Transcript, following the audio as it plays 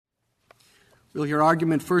We'll hear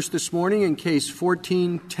argument first this morning in Case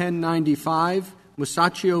 14-1095,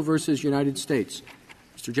 Musacchio versus United States.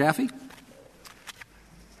 Mr. Jaffe.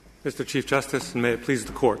 Mr. Chief Justice, and may it please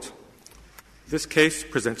the Court. This case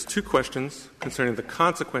presents two questions concerning the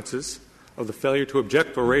consequences of the failure to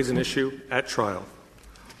object or raise an issue at trial.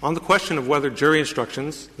 On the question of whether jury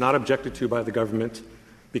instructions not objected to by the government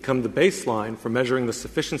become the baseline for measuring the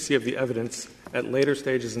sufficiency of the evidence at later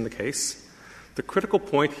stages in the case, the critical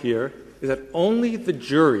point here is that only the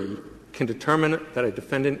jury can determine that a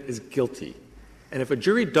defendant is guilty. And if a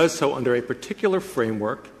jury does so under a particular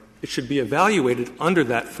framework, it should be evaluated under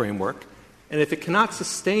that framework. And if it cannot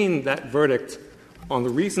sustain that verdict on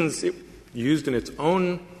the reasons it used in its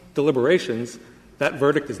own deliberations, that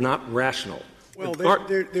verdict is not rational. Well,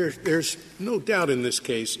 there's no doubt in this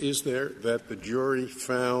case, is there, that the jury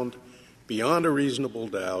found beyond a reasonable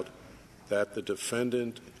doubt that the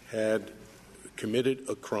defendant had committed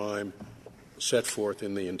a crime set forth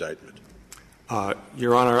in the indictment?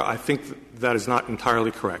 Your Honor, I think that is not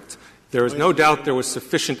entirely correct. There is no doubt there was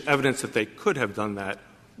sufficient evidence that they could have done that.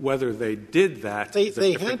 Whether they did that is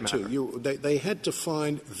a different matter. They had to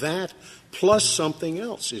find that plus something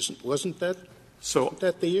else. Wasn't that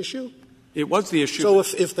the issue? It was the issue. So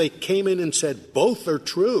if they came in and said both are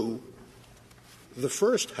true, the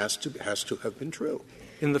first has to have been true.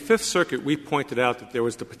 In the Fifth Circuit, we pointed out that there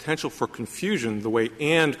was the potential for confusion the way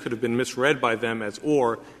 "and" could have been misread by them as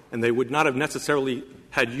 "or," and they would not have necessarily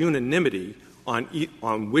had unanimity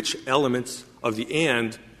on which elements of the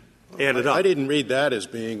 "and" added up. I didn't read that as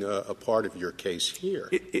being a part of your case here.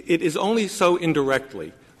 It is only so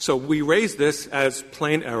indirectly. So we raised this as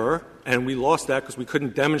plain error, and we lost that because we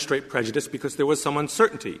couldn't demonstrate prejudice because there was some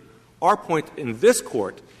uncertainty. Our point in this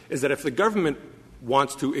Court is that if the government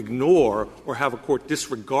wants to ignore or have a court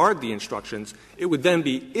disregard the instructions, it would then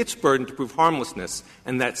be its burden to prove harmlessness,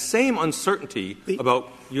 and that same uncertainty about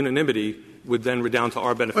unanimity would then redound to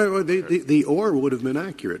our benefit. Well, the "or" would have been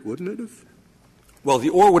accurate, wouldn't it have? Well, the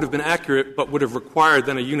 "or" would have been accurate, but would have required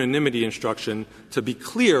then a unanimity instruction to be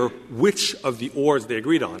clear which of the "ors" they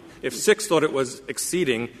agreed on. If 6 thought it was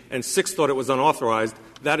exceeding and 6 thought it was unauthorized,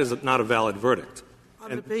 that is not a valid verdict.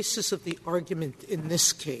 On the basis of the argument in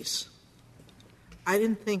this case, I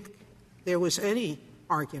didn't think there was any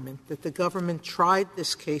argument that the government tried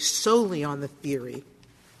this case solely on the theory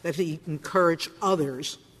that he encouraged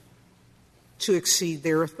others to exceed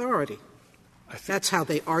their authority. That's how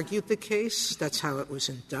they argued the case. That's how it was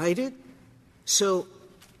indicted. So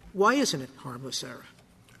why isn't it harmless error?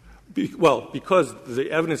 Because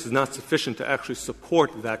the evidence is not sufficient to actually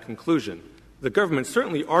support that conclusion. The government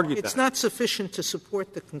certainly argued that. It's not sufficient to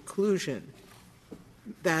support the conclusion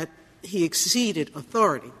that he exceeded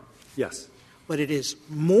authority. Yes. But it is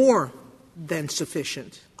more than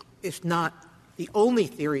sufficient, if not the only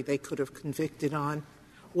theory they could have convicted on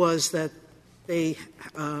was that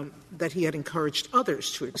that he had encouraged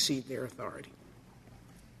others to exceed their authority.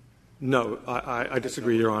 No, I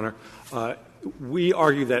disagree, Your Honor. We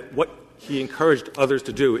argue that what he encouraged others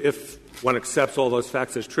to do, if one accepts all those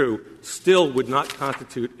facts as true, still would not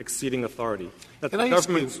constitute exceeding authority. That the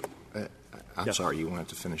government's I'm sorry, you wanted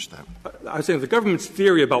to finish that. I was saying the government's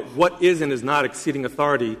theory about what is and is not exceeding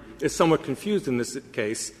authority is somewhat confused in this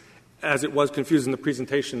case, as it was confused in the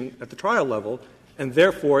presentation at the trial level, and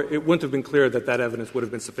therefore it wouldn't have been clear that that evidence would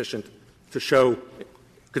have been sufficient to show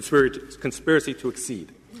conspiracy to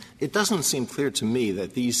exceed. It doesn't seem clear to me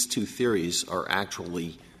that these two theories are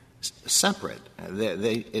actually separate.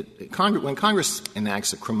 When Congress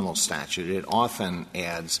enacts a criminal statute, it often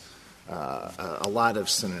adds a lot of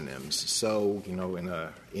synonyms. So,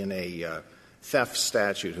 in a theft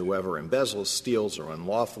statute, whoever embezzles, steals, or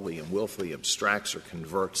unlawfully and willfully abstracts or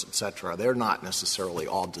converts, etc., they're not necessarily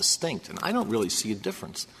all distinct. And I don't really see a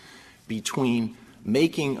difference between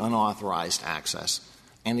making unauthorized access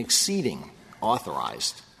and exceeding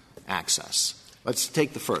authorized access. Let's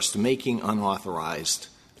take the first, making unauthorized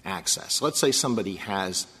access. Let's say somebody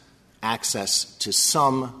has access to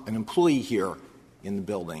an employee here in the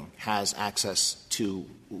building has access to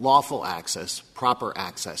lawful access, proper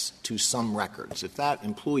access to some records. If that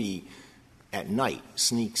employee at night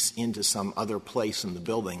sneaks into some other place in the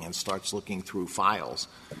building and starts looking through files,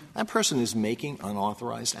 that person is making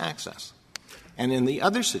unauthorized access. And in the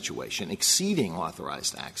other situation, exceeding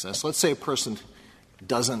authorized access, let's say a person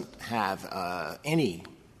doesn't have any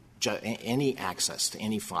access to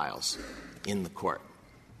any files in the court,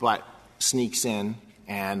 but sneaks in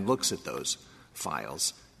and looks at those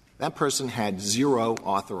files. That person had zero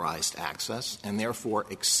authorized access and therefore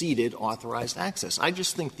exceeded authorized access. I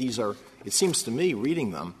just think these are, it seems to me,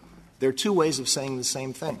 reading them, there are two ways of saying the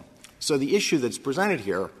same thing. So the issue that's presented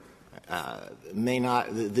here may not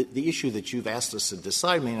 — the issue that you've asked us to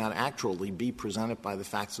decide may not actually be presented by the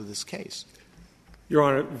facts of this case. Your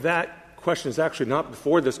Honor, that question is actually not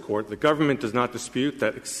before this Court. The government does not dispute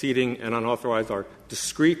that exceeding and unauthorized are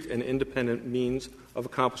discrete and independent means of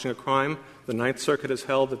accomplishing a crime. The Ninth Circuit has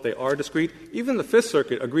held that they are discrete. Even the Fifth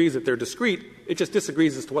Circuit agrees that they're discrete. It just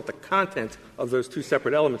disagrees as to what the content of those two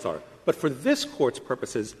separate elements are. But for this Court's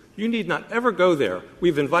purposes, you need not ever go there.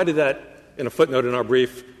 We've invited that in a footnote in our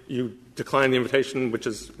brief. You declined the invitation, which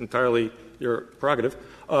is entirely your prerogative.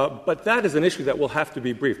 But that is an issue that will have to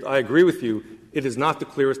be briefed. I agree with you. It is not the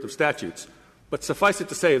clearest of statutes. But suffice it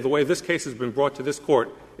to say, the way this case has been brought to this Court,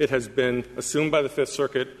 it has been assumed by the Fifth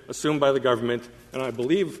Circuit, assumed by the government, and I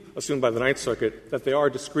believe assumed by the Ninth Circuit, that they are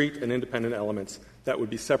discrete and independent elements that would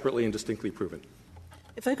be separately and distinctly proven.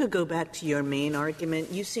 If I could go back to your main argument,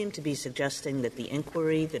 you seem to be suggesting that the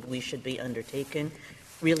inquiry that we should be undertaking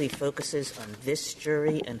really focuses on this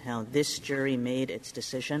jury and how this jury made its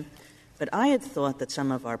decision. But I had thought that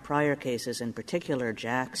some of our prior cases, in particular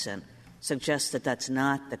Jackson, suggest that that's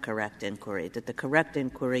not the correct inquiry, that the correct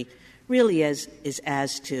inquiry really is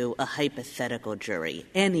as to a hypothetical jury,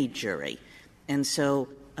 any jury. And so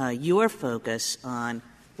your focus on,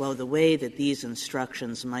 well, the way that these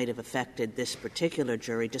instructions might have affected this particular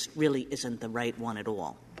jury just really isn't the right one at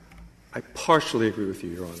all. I partially agree with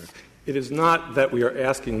you, Your Honor. It is not that we are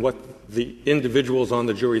asking what the individuals on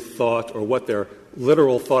the jury thought or what their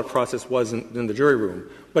literal thought process was in the jury room,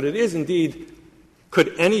 but it is indeed,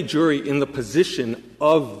 could any jury in the position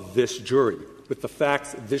of this jury, with the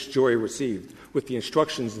facts this jury received, with the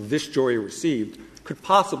instructions this jury received, could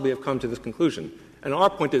possibly have come to this conclusion? And our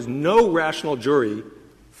point is no rational jury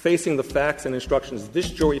facing the facts and instructions this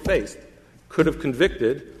jury faced could have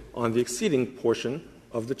convicted on the exceeding portion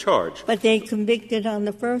of the charge. But they convicted on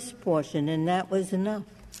the first portion, and that was enough.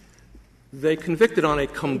 They convicted on a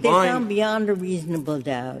combined — They found beyond a reasonable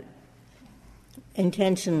doubt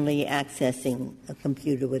intentionally accessing a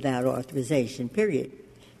computer without authorization, period.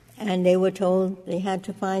 And they were told they had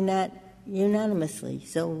to find that unanimously.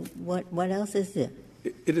 So what else is there?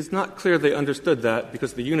 It is not clear they understood that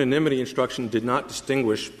because the unanimity instruction did not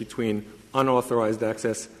distinguish between unauthorized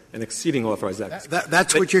access and exceeding authorized access.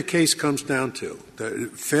 That's what your case comes down to, the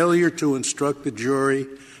failure to instruct the jury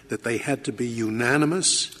that they had to be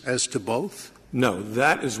unanimous as to both? No,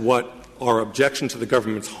 that is what our objection to the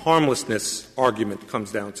government's harmlessness argument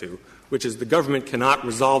comes down to, which is the government cannot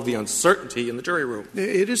resolve the uncertainty in the jury room.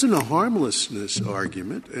 It isn't a harmlessness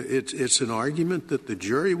argument. It's an argument that the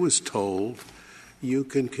jury was told you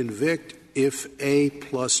can convict if A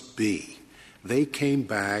plus B. They came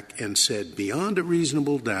back and said, beyond a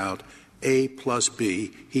reasonable doubt, A plus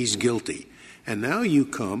B, he's guilty. And now you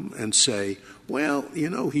come and say, well,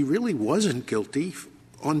 he really wasn't guilty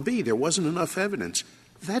on B. There wasn't enough evidence.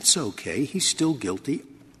 That's okay. He's still guilty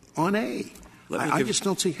on A. I just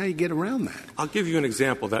don't see how you get around that. I'll give you an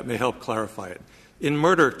example that may help clarify it. In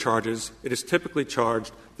murder charges, it is typically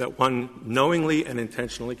charged that one knowingly and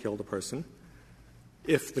intentionally killed a person.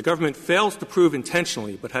 If the government fails to prove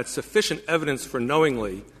intentionally but had sufficient evidence for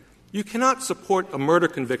knowingly, you cannot support a murder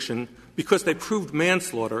conviction because they proved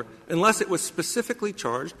manslaughter unless it was specifically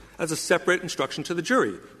charged as a separate instruction to the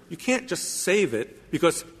jury. You can't just save it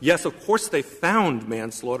because, yes, of course they found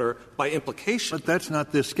manslaughter by implication. But that's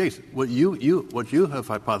not this case. What you have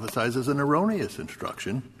hypothesized is an erroneous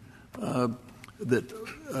instruction or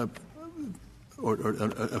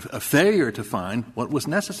a failure to find what was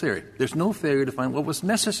necessary. There's no failure to find what was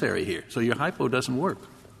necessary here. So your hypo doesn't work.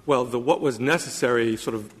 Well, what was necessary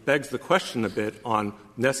sort of begs the question a bit on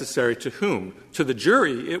necessary to whom. To the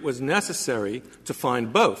jury, it was necessary to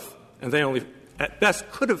find both, and they only, at best,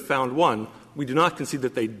 could have found one. We do not concede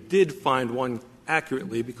that they did find one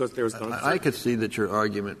accurately because there was no uncertainty. I could see that your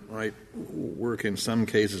argument might work in some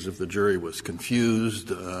cases if the jury was confused,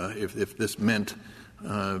 if this meant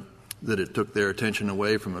that it took their attention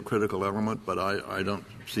away from a critical element, but I don't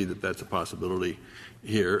see that that's a possibility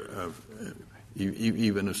here.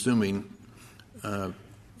 Even assuming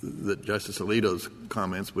that Justice Alito's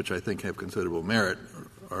comments, which I think have considerable merit,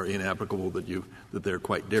 are inapplicable, that they're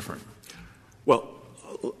quite different. Well,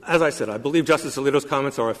 as I said, I believe Justice Alito's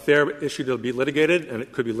comments are a fair issue to be litigated, and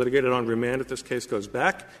it could be litigated on remand if this case goes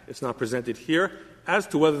back. It's not presented here. As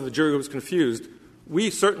to whether the jury was confused,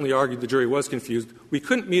 we certainly argued the jury was confused. We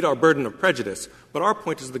couldn't meet our burden of prejudice, but our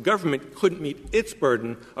point is the government couldn't meet its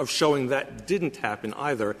burden of showing that didn't happen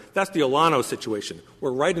either. That's the Olano situation.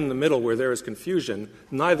 We're right in the middle where there is confusion.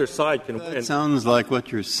 Neither side can win. It sounds like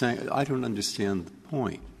what you're saying. I don't understand the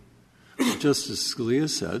point. What Justice Scalia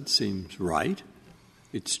said seems right.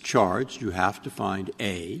 It's charged. You have to find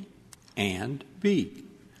A and B.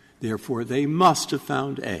 Therefore, they must have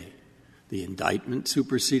found A. The indictment,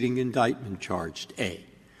 superseding indictment, charged A.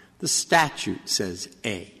 The statute says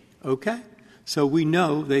A. Okay? So we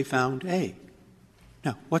know they found A.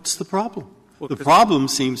 Now, what's the problem? Well, the problem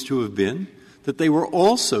seems to have been that they were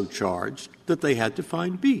also charged that they had to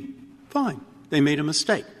find B. Fine. They made a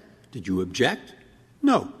mistake. Did you object?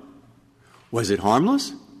 No. Was it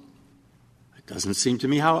harmless? It doesn't seem to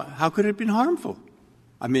me how could it have been harmful?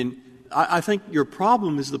 I mean, I think your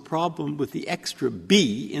problem is the problem with the extra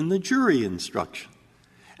B in the jury instruction.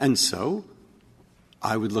 And so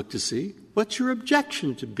I would look to see, what's your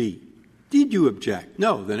objection to B? Did you object?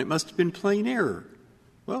 No, then it must have been plain error.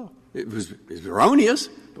 Well, it was erroneous,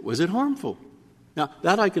 but was it harmful? Now,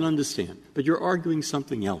 that I can understand, but you're arguing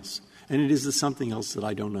something else, and it is the something else that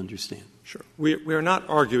I don't understand. Sure. We are not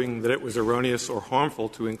arguing that it was erroneous or harmful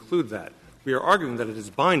to include that. We are arguing that it is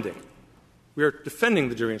binding. We are defending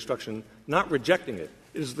the jury instruction, not rejecting it.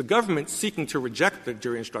 It is the government seeking to reject the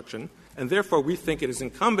jury instruction, and therefore we think it is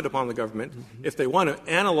incumbent upon the government, if they want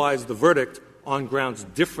to analyze the verdict on grounds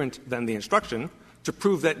different than the instruction, to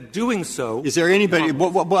prove that doing so is there anybody —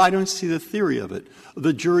 well, I don't see the theory of it.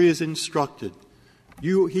 The jury is instructed.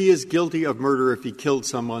 He is guilty of murder if he killed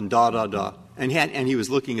someone, and he was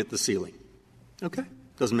looking at the ceiling. Okay?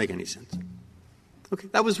 Doesn't make any sense. Okay,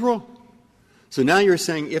 that was wrong. So now you're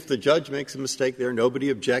saying if the judge makes a mistake there, nobody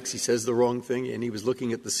objects, he says the wrong thing, and he was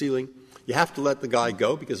looking at the ceiling, you have to let the guy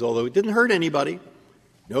go, because although it didn't hurt anybody,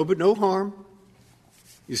 no harm,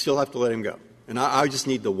 you still have to let him go. And I just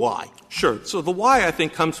need the why. Sure. So the why, I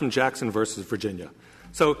think, comes from Jackson versus Virginia.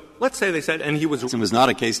 So let's say they said, and he was — It was not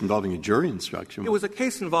a case involving a jury instruction. It was a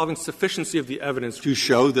case involving sufficiency of the evidence to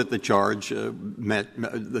show that the charge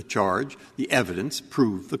the evidence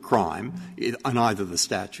proved the crime on either the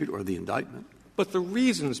statute or the indictment. But the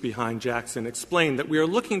reasons behind Jackson explain that we are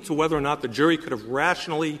looking to whether or not the jury could have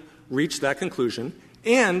rationally reached that conclusion,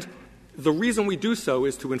 and the reason we do so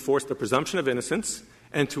is to enforce the presumption of innocence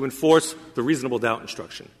and to enforce the reasonable doubt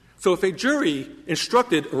instruction. So if a jury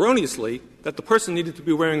instructed erroneously that the person needed to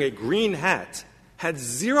be wearing a green hat, had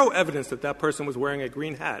zero evidence that that person was wearing a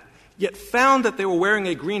green hat, yet found that they were wearing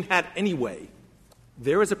a green hat anyway,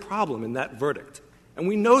 there is a problem in that verdict. And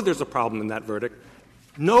we know there's a problem in that verdict.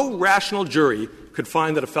 No rational jury could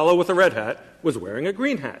find that a fellow with a red hat was wearing a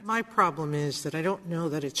green hat. My problem is that I don't know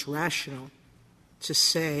that it's rational to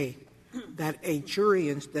say that a jury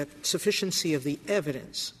and that sufficiency of the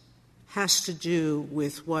evidence has to do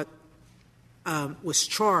with what was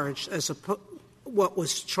charged what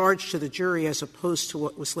was charged to the jury as opposed to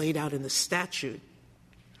what was laid out in the statute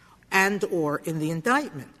and or in the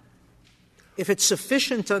indictment. If it's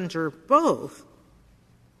sufficient under both,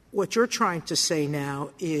 what you're trying to say now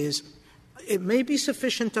is it may be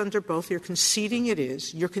sufficient under both. You're conceding it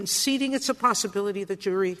is. You're conceding it's a possibility the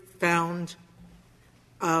jury found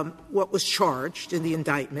what was charged in the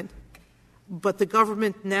indictment, but the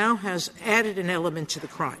government now has added an element to the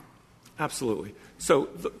crime. Absolutely. So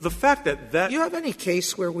the fact that Do you have any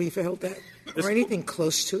case where we've held that or anything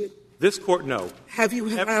close to it? This Court, no. Have you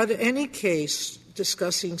had any case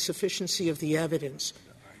discussing sufficiency of the evidence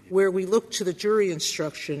where we look to the jury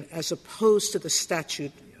instruction as opposed to the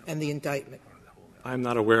statute and the indictment? I'm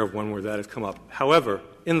not aware of one where that has come up. However,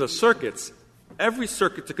 in the circuits, every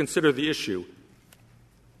circuit to consider the issue,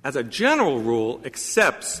 as a general rule,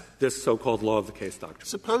 accepts this so-called law of the case doctrine.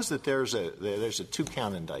 Suppose that there's a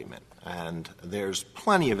two-count indictment, and there's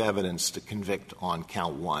plenty of evidence to convict on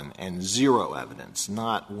count one and zero evidence,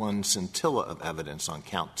 not one scintilla of evidence on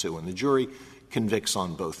count two, and the jury convicts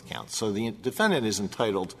on both counts. So the defendant is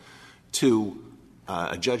entitled to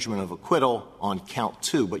a judgment of acquittal on count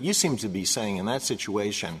two. But you seem to be saying in that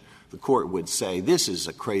situation the Court would say this is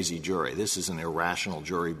a crazy jury, this is an irrational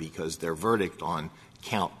jury because their verdict on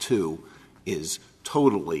count two is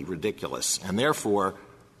totally ridiculous, and therefore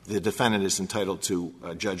the defendant is entitled to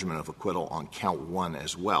a judgment of acquittal on count one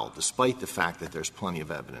as well, despite the fact that there's plenty of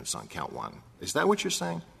evidence on count one. Is that what you're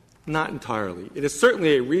saying? Not entirely. It is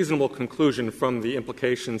certainly a reasonable conclusion from the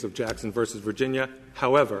implications of Jackson versus Virginia.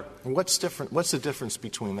 However, and what's the difference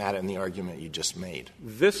between that and the argument you just made?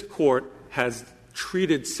 This Court has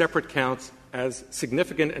treated separate counts as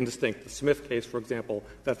significant and distinct. The Smith case, for example,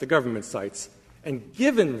 that the government cites. And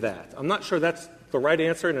given that, I'm not sure that's the right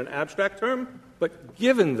answer in an abstract term, but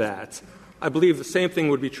given that, I believe the same thing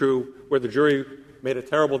would be true where the jury made a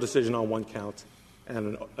terrible decision on one count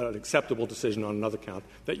and an acceptable decision on another count,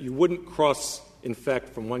 that you wouldn't cross-infect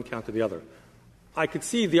from one count to the other. I could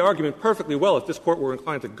see the argument perfectly well if this Court were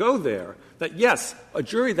inclined to go there, that, yes, a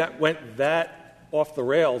jury that went that off the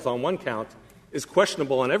rails on one count is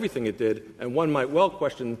questionable on everything it did, and one might well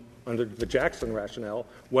question under the Jackson rationale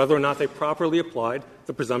whether or not they properly applied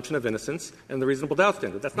the presumption of innocence and the reasonable doubt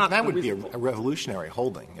standard. That's not that would reasonable. be a revolutionary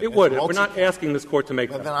holding. It would. We're not asking this Court to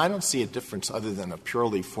make that. Then I don't see a difference other than a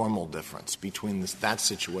purely formal difference between that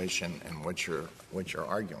situation and what you're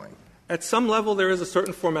arguing. At some level, there is a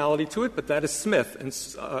certain formality to it, but that is Smith. And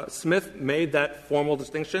Smith made that formal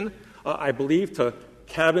distinction, I believe, to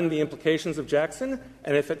cabin the implications of Jackson.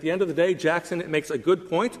 And if at the end of the day Jackson makes a good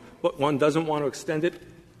point, but one doesn't want to extend it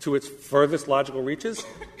to its furthest logical reaches,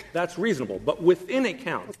 that's reasonable. But within a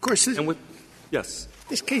count. Of course, yes.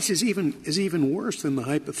 This case is even worse than the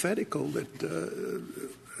hypothetical that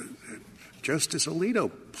Justice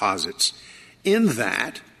Alito posits, in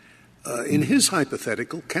that in his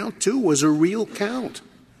hypothetical, count 2 was a real count.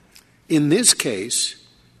 In this case,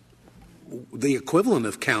 the equivalent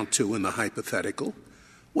of count 2 in the hypothetical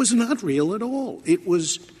was not real at all. It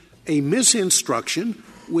was a misinstruction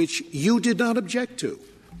which you did not object to.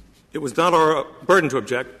 It was not our burden to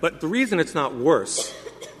object, but the reason it's not worse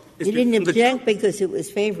is you didn't object because it was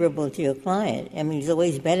favorable to your client. I mean, it's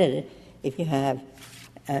always better if you have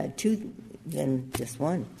 2 than just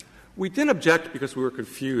 1. We didn't object because we were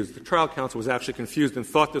confused. The trial counsel was actually confused and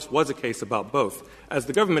thought this was a case about both. As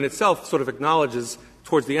the government itself sort of acknowledges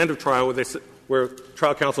towards the end of trial where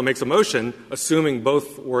trial counsel makes a motion assuming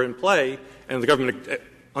both were in play, and the government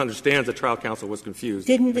understands that trial counsel was confused.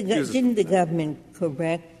 Didn't the government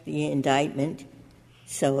correct the indictment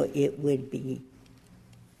so it would be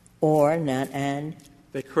or, not and?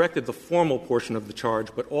 They corrected the formal portion of the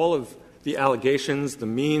charge, but all of the allegations, the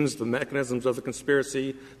means, the mechanisms of the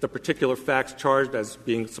conspiracy, the particular facts charged as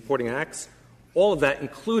being supporting acts, all of that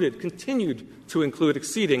continued to include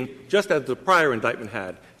exceeding, just as the prior indictment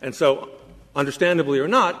had. And so, understandably or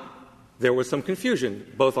not, there was some confusion,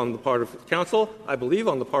 both on the part of counsel, I believe,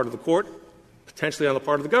 on the part of the court, potentially on the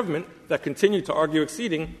part of the government, that continued to argue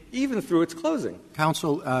exceeding even through its closing.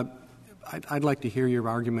 Counsel, I'd like to hear your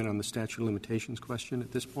argument on the statute of limitations question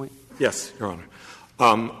at this point. Yes, Your Honor.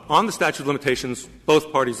 On the statute of limitations,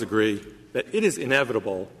 both parties agree that it is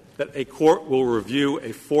inevitable that a court will review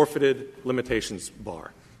a forfeited limitations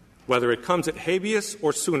bar. Whether it comes at habeas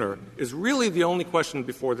or sooner is really the only question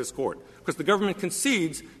before this Court, because the government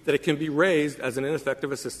concedes that it can be raised as an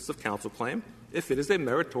ineffective assistance of counsel claim if it is a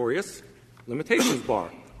meritorious limitations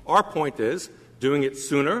bar. Our point is doing it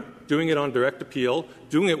sooner, doing it on direct appeal,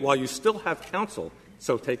 doing it while you still have counsel,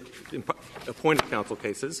 so take appointed counsel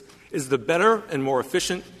cases, is the better and more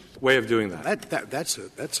efficient way of doing that.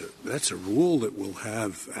 That's a rule that will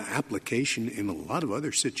have application in a lot of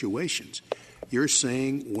other situations. You're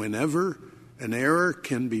saying whenever an error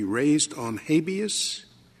can be raised on habeas,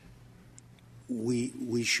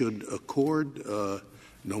 we should accord,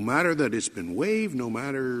 no matter that it's been waived, no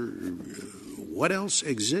matter what else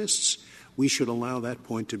exists, we should allow that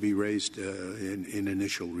point to be raised in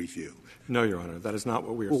initial review. No, Your Honor, that is not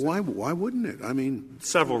what we are saying. Why wouldn't it? I mean,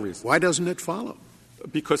 several reasons. Why doesn't it follow?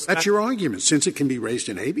 Because that's your argument. Since it can be raised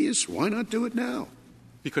in habeas, why not do it now?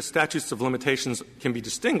 Because statutes of limitations can be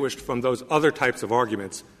distinguished from those other types of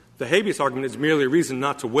arguments. The habeas argument is merely a reason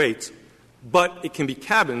not to wait, but it can be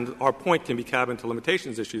cabined, our point can be cabined to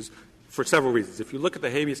limitations issues for several reasons. If you look at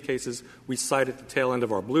the habeas cases we cite at the tail end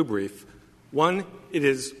of our blue brief, one, it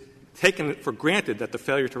is taken for granted that the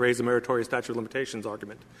failure to raise a meritorious statute of limitations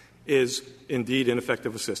argument is indeed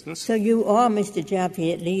ineffective assistance. So you are, Mr.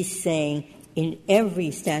 Jaffe, at least saying in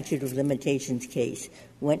every statute of limitations case,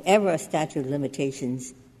 whenever a statute of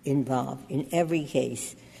limitations involved, in every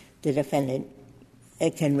case, the defendant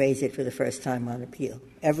can raise it for the first time on appeal,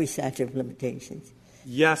 every statute of limitations.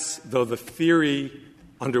 Yes, though the theory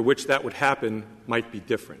under which that would happen might be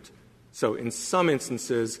different. So in some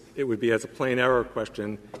instances, it would be as a plain error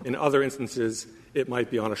question. In other instances, it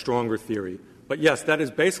might be on a stronger theory. But, yes, that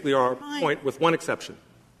is basically our point, with one exception.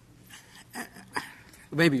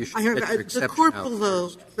 Maybe you should get your exception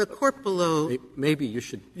the court below maybe you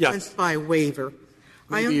should went by waiver.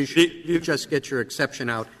 Maybe you should just get your exception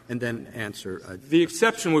out and then answer. The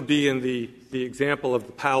exception would be in the example of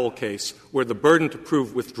the Powell case, where the burden to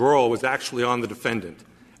prove withdrawal was actually on the defendant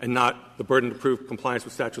and not the burden to prove compliance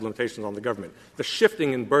with statute of limitations on the government. The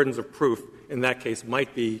shifting in burdens of proof in that case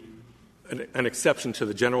might be an exception to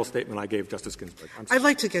the general statement I gave Justice Ginsburg. I'd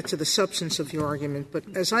like to get to the substance of your argument, but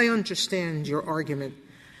as I understand your argument,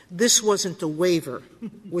 this wasn't a waiver,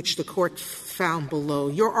 which the court found below.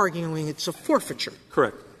 You're arguing it's a forfeiture.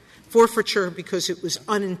 Correct. Forfeiture because it was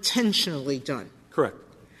unintentionally done. Correct.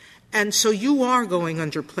 And so you are going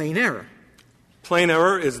under plain error. Plain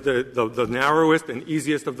error is the narrowest and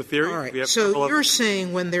easiest of the theory. All right. So you're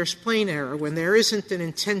saying when there's plain error, when there isn't an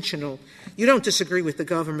intentional — you don't disagree with the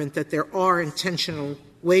government that there are intentional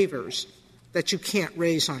waivers that you can't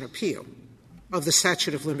raise on appeal of the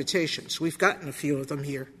statute of limitations. We've gotten a few of them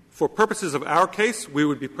here. For purposes of our case, we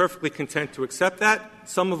would be perfectly content to accept that.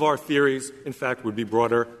 Some of our theories, in fact, would be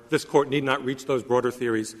broader. This Court need not reach those broader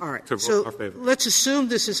theories All right. to so our favor. Let's assume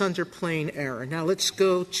this is under plain error. Now let's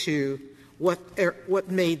go to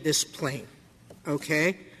what made this plain,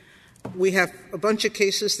 okay? We have a bunch of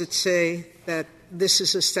cases that say that this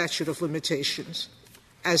is a statute of limitations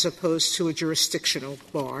as opposed to a jurisdictional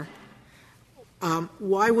bar.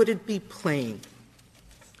 Why would it be plain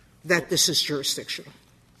that this is jurisdictional?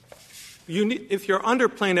 If you're under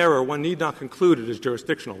plain error, one need not conclude it is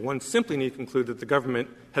jurisdictional. One simply need to conclude that the government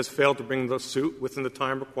has failed to bring the suit within the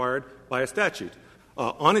time required by a statute.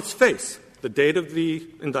 On its face, the date of the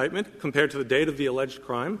indictment compared to the date of the alleged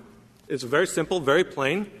crime is very simple, very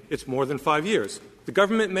plain. It's more than 5 years. The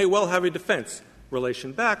government may well have a defense,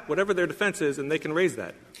 relation back, whatever their defense is, and they can raise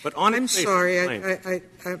that. But on its face, it's plain.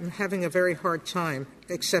 I'm having a very hard time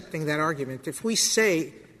accepting that argument. If we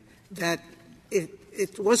say that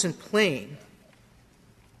it wasn't plain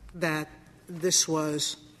that this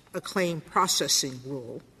was a claim processing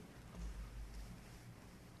rule.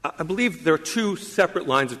 I believe there are two separate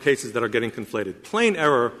lines of cases that are getting conflated. Plain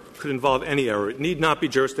error could involve any error. It need not be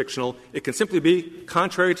jurisdictional. It can simply be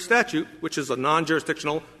contrary to statute, which is a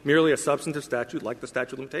non-jurisdictional, merely a substantive statute like the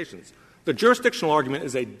statute of limitations. The jurisdictional argument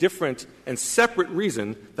is a different and separate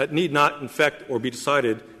reason that need not infect or be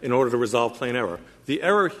decided in order to resolve plain error. The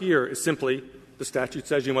error here is simply the statute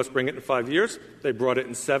says you must bring it in 5 years. They brought it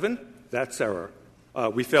in 7. That's error.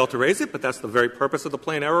 We failed to raise it, but that's the very purpose of the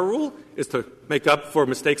plain error rule, is to make up for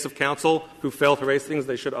mistakes of counsel who fail to raise things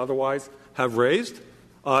they should otherwise have raised.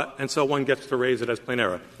 And so one gets to raise it as plain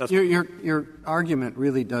error. That's your argument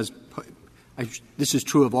really does this is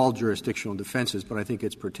true of all jurisdictional defenses, but I think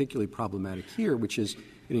it's particularly problematic here, which is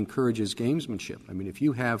it encourages gamesmanship. I mean, if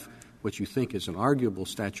you have what you think is an arguable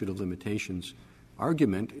statute of limitations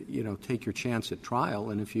argument, take your chance at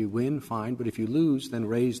trial, and if you win, fine, but if you lose, then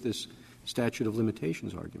raise this statute of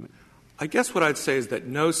limitations argument. I guess what I'd say is that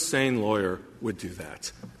no sane lawyer would do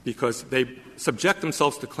that, because they subject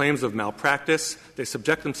themselves to claims of malpractice. They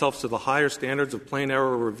subject themselves to the higher standards of plain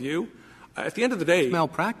error review. At the end of the day —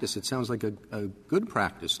 Malpractice, it sounds like a good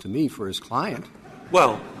practice to me for his client.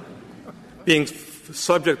 Well, being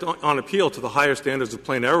subject on appeal to the higher standards of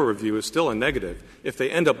plain error review is still a negative. If they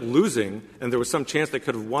end up losing and there was some chance they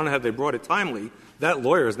could have won had they brought it timely, that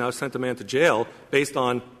lawyer has now sent a man to jail based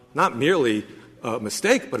on not merely a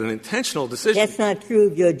mistake, but an intentional decision. That's not true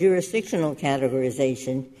of your jurisdictional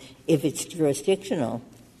categorization. If it's jurisdictional,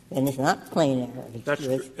 then it's not plain error. That's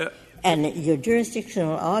true. And your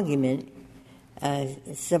jurisdictional argument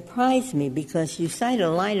surprised me because you cite a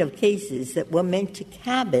line of cases that were meant to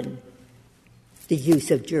cabin the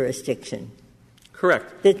use of jurisdiction.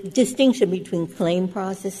 Correct. The distinction between claim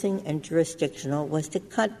processing and jurisdictional was to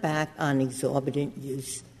cut back on exorbitant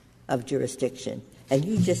use of jurisdiction. And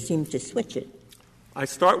you just seem to switch it. I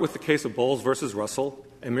start with the case of Bowles versus Russell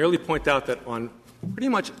and merely point out that on pretty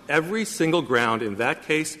much every single ground in that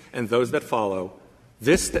case and those that follow,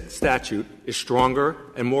 this statute is stronger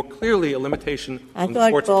and more clearly a limitation on the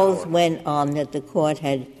court's power. I thought Bowles went on that the court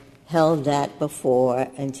had held that before,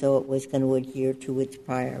 and so it was going to adhere to its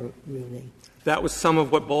prior ruling. That was some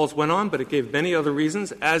of what Bowles went on, but it gave many other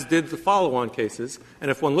reasons, as did the follow-on cases. And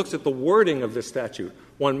if one looks at the wording of this statute,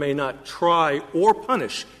 one may not try or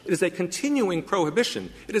punish. It is a continuing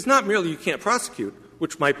prohibition. It is not merely you can't prosecute,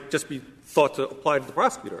 which might just be thought to apply to the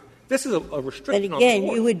prosecutor. This is a restriction on the court. But again,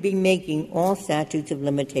 you would be making all statutes of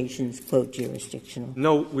limitations, quote, jurisdictional.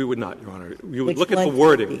 No, we would not, Your Honor. You would look at the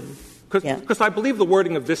wording. Because I believe the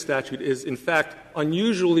wording of this statute is, in fact,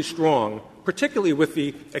 unusually strong, particularly with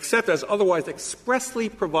the except as otherwise expressly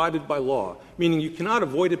provided by law, meaning you cannot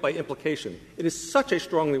avoid it by implication. It is such a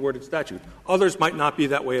strongly worded statute. Others might not be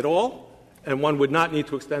that way at all, and one would not need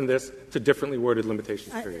to extend this to differently worded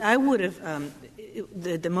limitations periods. I would have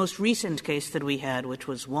the most recent case that we had, which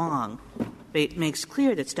was Wong, makes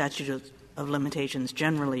clear that statutes of limitations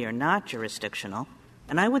generally are not jurisdictional,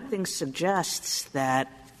 and I would think suggests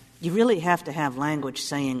that you really have to have language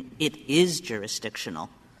saying it is jurisdictional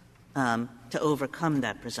to overcome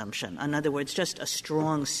that presumption. In other words, just a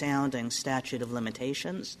strong-sounding statute of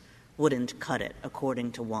limitations wouldn't cut it,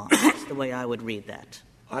 according to Wong. That's the way I would read that.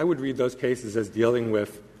 I would read those cases as dealing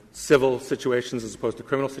with civil situations as opposed to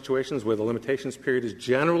criminal situations where the limitations period is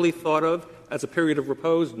generally thought of as a period of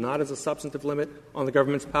repose, not as a substantive limit on the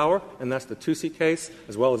government's power, and that's the Tusi case,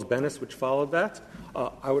 as well as Bennis, which followed that.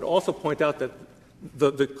 I would also point out that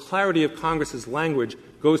the clarity of Congress's language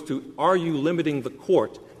goes to, are you limiting the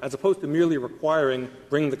court, as opposed to merely requiring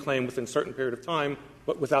bringing the claim within a certain period of time,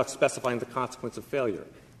 but without specifying the consequence of failure.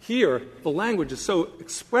 Here, the language is so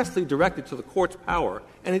expressly directed to the court's power,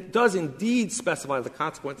 and it does indeed specify the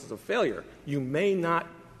consequences of failure. You may not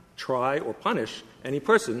try or punish any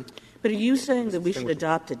person. But are you saying that we should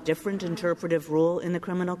adopt a different interpretive rule in the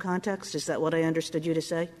criminal context? Is that what I understood you to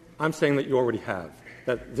say? I'm saying that you already have,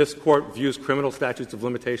 that this Court views criminal statutes of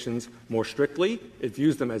limitations more strictly. It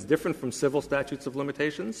views them as different from civil statutes of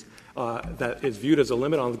limitations, that is viewed as a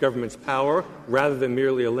limit on the government's power rather than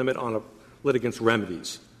merely a limit on a litigant's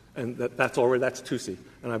remedies. And that's 2C.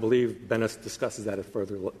 And I believe Bennis discusses that at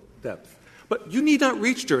further depth. But you need not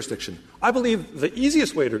reach jurisdiction. I believe the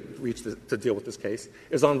easiest way to deal with this case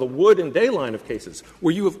is on the Wood and Day line of cases,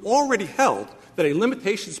 where you have already held that a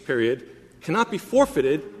limitations period cannot be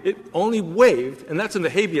forfeited, it only waived, and that's in the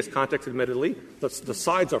habeas context, admittedly. The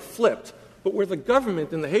sides are flipped. But where the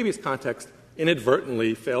government, in the habeas context,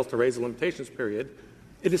 inadvertently fails to raise a limitations period,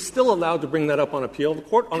 it is still allowed to bring that up on appeal. The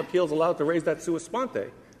court on appeal is allowed to raise that sua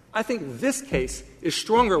sponte. I think this case is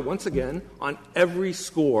stronger, once again, on every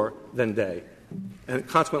score than Day. And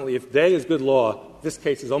consequently, if Day is good law, this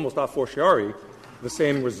case is almost a fortiori the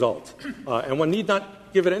same result. And one need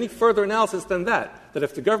not give it any further analysis than that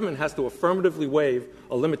if the government has to affirmatively waive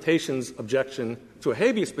a limitations objection to a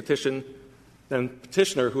habeas petition, then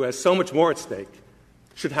petitioner, who has so much more at stake,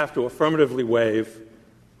 should have to affirmatively waive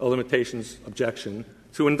a limitations objection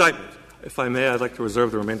to indictment. If I may, I'd like to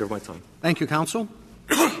reserve the remainder of my time. Thank you, counsel.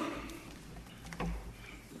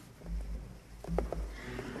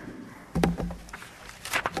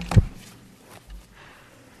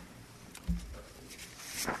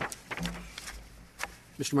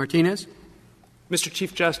 Mr. Martinez. Mr.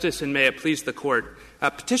 Chief Justice, and may it please the Court,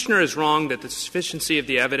 petitioner is wrong that the sufficiency of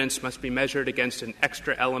the evidence must be measured against an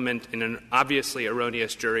extra element in an obviously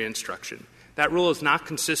erroneous jury instruction. That rule is not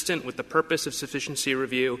consistent with the purpose of sufficiency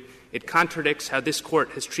review. It contradicts how this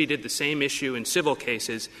Court has treated the same issue in civil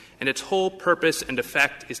cases, and its whole purpose and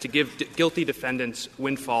effect is to give guilty defendants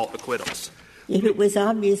windfall acquittals. If it was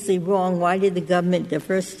obviously wrong, why did the government the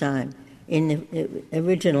first time in the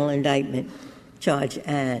original indictment charge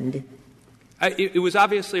and? It was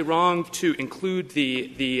obviously wrong to include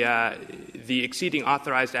the exceeding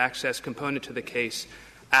authorized access component to the case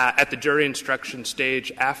at the jury instruction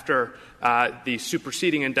stage after the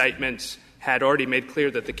superseding indictments had already made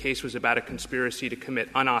clear that the case was about a conspiracy to commit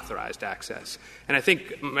unauthorized access. And I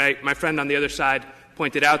think my friend on the other side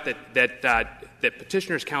pointed out that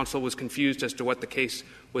petitioner's counsel was confused as to what the case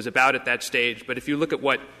was about at that stage. But if you look at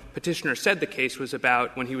what petitioner said the case was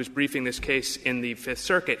about when he was briefing this case in the Fifth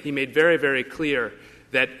Circuit, he made very, very clear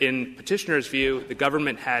that in petitioner's view, the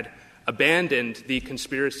government had abandoned the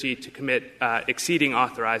conspiracy to commit exceeding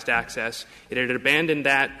authorized access. It had abandoned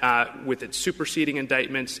that with its superseding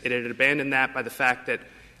indictments. It had abandoned that by the fact that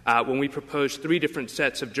when we proposed 3 different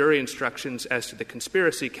sets of jury instructions as to the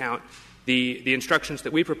conspiracy count, the instructions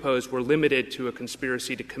that we proposed were limited to a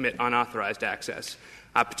conspiracy to commit unauthorized access.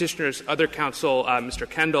 Petitioner's other counsel, Mr.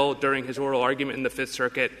 Kendall, during his oral argument in the Fifth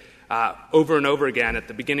Circuit, over and over again, at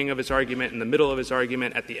the beginning of his argument, in the middle of his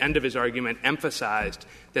argument, at the end of his argument, emphasized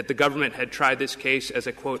that the government had tried this case as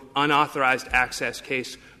a, quote, unauthorized access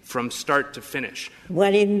case from start to finish.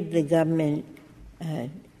 Why didn't the government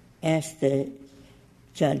ask the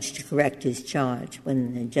judge to correct his charge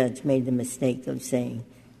when the judge made the mistake of saying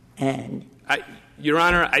and? Your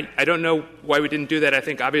Honor, I don't know why we didn't do that. I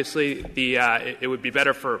think obviously it would be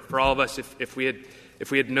better for all of us if we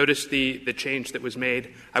had noticed the change that was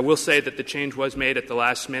made. I will say that the change was made at the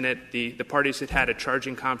last minute. The parties had a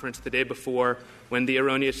charging conference the day before when the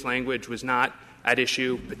erroneous language was not at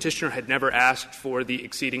issue. Petitioner had never asked for the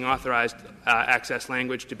exceeding authorized access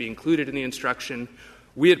language to be included in the instruction.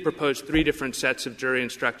 We had proposed 3 different sets of jury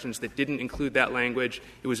instructions that didn't include that language.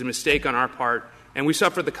 It was a mistake on our part, and we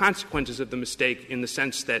suffered the consequences of the mistake in the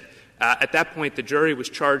sense that at that point the jury was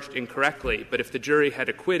charged incorrectly. But if the jury had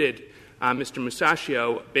acquitted Mr.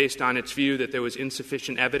 Musacchio based on its view that there was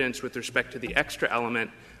insufficient evidence with respect to the extra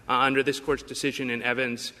element under this Court's decision in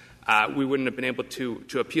Evans, we wouldn't have been able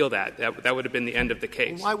to appeal that. That would have been the end of the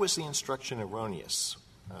case. Why was the instruction erroneous?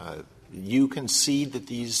 You concede that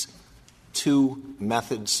these 2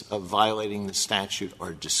 methods of violating the statute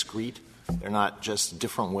are discrete? They're not just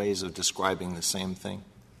different ways of describing the same thing?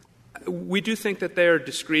 We do think that they are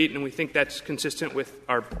discrete, and we think that's consistent with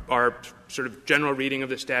our sort of general reading of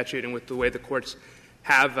the statute and with the way the courts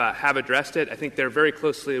have addressed it. I think they're very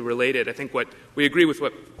closely related. I think we agree with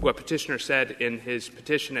what Petitioner said in his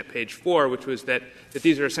petition at page 4, which was that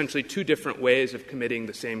these are essentially 2 different ways of committing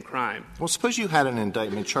the same crime. Well, suppose you had an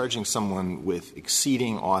indictment charging someone with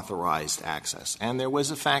exceeding authorized access, and there was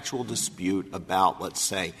a factual dispute about, let's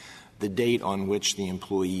say, the date on which the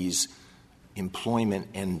employee's employment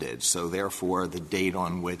ended. So therefore, the date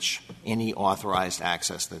on which any authorized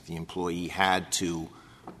access that the employee had to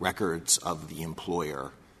records of the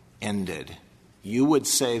employer ended. You would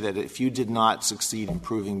say that if you did not succeed in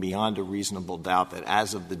proving beyond a reasonable doubt that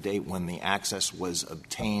as of the date when the access was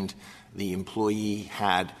obtained, the employee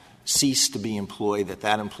had ceased to be employed,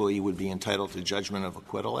 that employee would be entitled to judgment of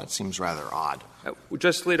acquittal? That seems rather odd.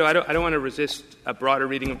 Justice Alito, I don't want to resist a broader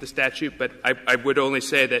reading of the statute, but I would only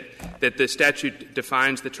say that the statute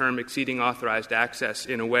defines the term exceeding authorized access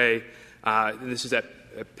in a way, this is at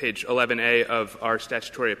page 11A of our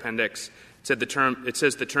statutory appendix. It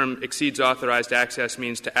says the term exceeds authorized access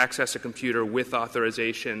means to access a computer with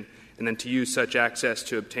authorization and then to use such access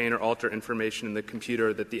to obtain or alter information in the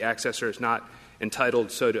computer that the accessor is not entitled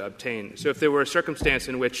so to obtain. So if there were a circumstance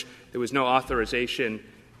in which there was no authorization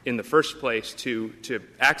in the first place to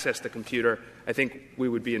access the computer, I think we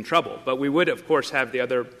would be in trouble. But we would, of course, have the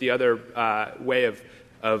other way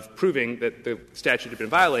of proving that the statute had been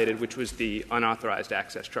violated, which was the unauthorized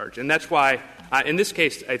access charge. And that's why, in this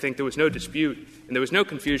case, I think there was no dispute and there was no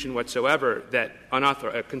confusion whatsoever that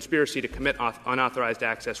a conspiracy to commit unauthorized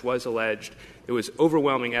access was alleged. There was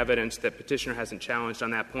overwhelming evidence that Petitioner hasn't challenged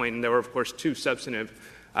on that point, and there were, of course, two substantive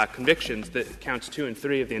convictions, that counts 2 and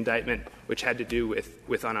 3 of the indictment, which had to do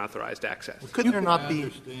with unauthorized access. Could there not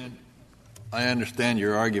be? I understand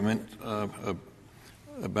your argument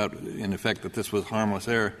about, in effect, that this was harmless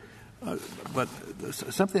error. But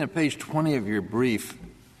something on page 20 of your brief,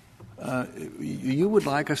 you would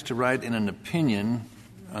like us to write in an opinion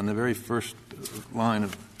on the very first line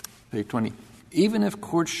of page 20, even if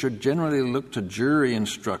courts should generally look to jury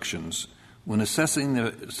instructions when assessing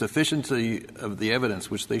the sufficiency of the evidence,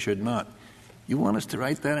 which they should not. You want us to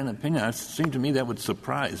write that in an opinion? It seems to me that would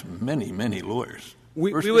surprise many, many lawyers.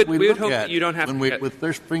 We would hope that you don't have to get... With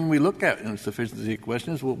first thing we look at in sufficiency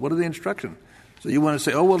questions, well, what are the instructions? So you want to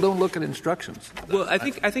say, oh, well, don't look at instructions. Well, I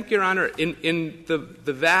think, Your Honor, in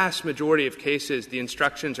the vast majority of cases, the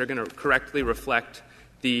instructions are going to correctly reflect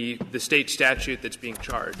the state statute that's being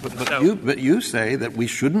charged. But you say that we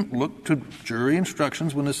shouldn't look to jury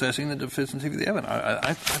instructions when assessing the deficiency of the evidence.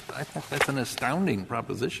 I think that's an astounding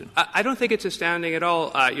proposition. I don't think it's astounding at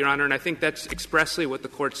all, Your Honor, and I think that's expressly what the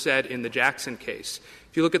Court said in the Jackson case.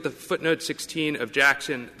 If you look at the footnote 16 of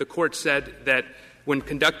Jackson, the Court said that when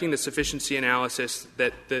conducting the sufficiency analysis,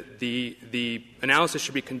 that the analysis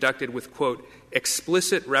should be conducted with, quote,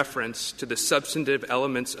 explicit reference to the substantive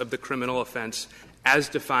elements of the criminal offense as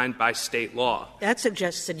defined by state law. That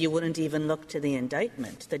suggests that you wouldn't even look to the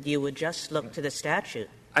indictment, that you would just look to the statute.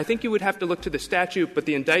 I think you would have to look to the statute, but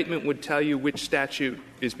the indictment would tell you which statute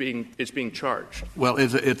is being charged. Well,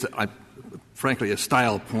 it's frankly a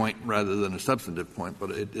style point rather than a substantive point,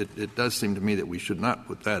 but it does seem to me that we should not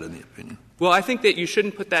put that in the opinion. Well, I think that you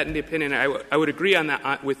shouldn't put that in the opinion. I would agree on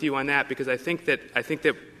that with you on that, because I think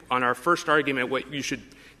that on our first argument, what you should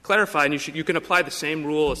clarify, and you can apply the same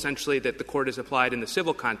rule essentially that the Court has applied in the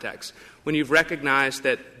civil context, when you've recognized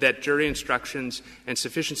that jury instructions and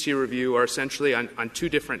sufficiency review are essentially on two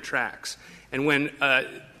different tracks. And when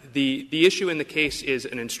the issue in the case is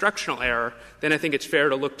an instructional error, then I think it's fair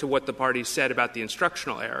to look to what the parties said about the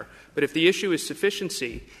instructional error. But if the issue is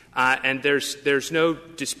sufficiency, and there's no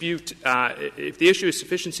dispute, if the issue is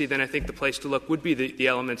sufficiency, then I think the place to look would be the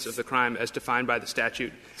elements of the crime as defined by the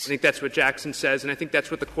statute. I think that's what Jackson says, and I think that's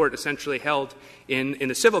what the Court essentially held in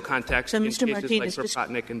the civil context in cases like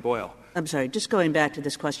Kropotnick and Boyle. I'm sorry, just going back to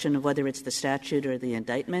this question of whether it's the statute or the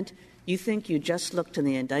indictment, you think you just look to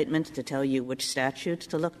the indictment to tell you which statute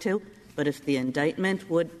to look to, but if the indictment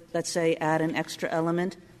would, let's say, add an extra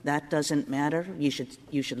element, that doesn't matter? You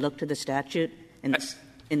should look to the statute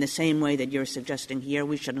in the same way that you're suggesting here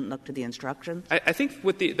we shouldn't look to the instructions? I think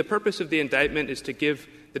what the purpose of the indictment is to give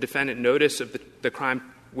the defendant notice of the crime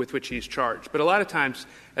with which he's charged. But a lot of times,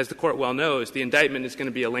 as the Court well knows, the indictment is going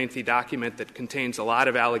to be a lengthy document that contains a lot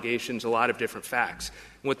of allegations, a lot of different facts.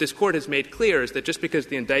 And what this Court has made clear is that just because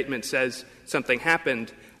the indictment says something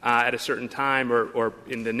happened at a certain time or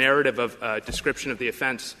in the narrative of description of the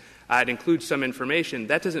offense, it includes some information,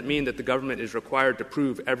 that doesn't mean that the government is required to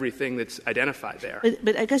prove everything that's identified there.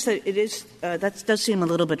 But I guess that it is that does seem a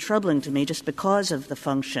little bit troubling to me just because of the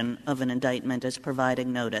function of an indictment as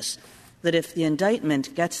providing notice, that if the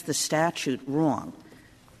indictment gets the statute wrong,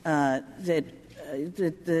 that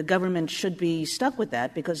the government should be stuck with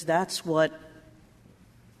that because that's what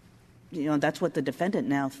the defendant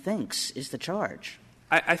now thinks is the charge.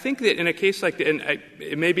 I think that in a case like that, and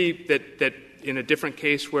it may be that in a different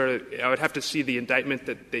case where I would have to see the indictment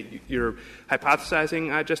that you're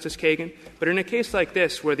hypothesizing, Justice Kagan, but in a case like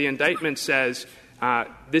this where the indictment says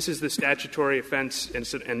This is the statutory offense, and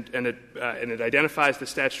it identifies the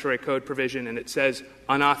statutory code provision, and it says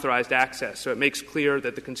unauthorized access. So it makes clear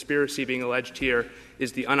that the conspiracy being alleged here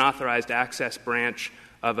is the unauthorized access branch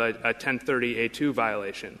of a 1030A2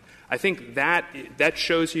 violation. I think that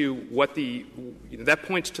shows you what that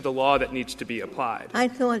points to the law that needs to be applied. I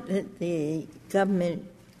thought that the government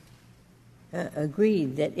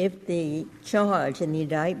agreed that if the charge in the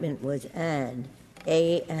indictment was and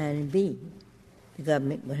A and B, the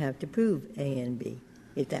government would have to prove A and B,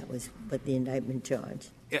 if that was what the indictment charged.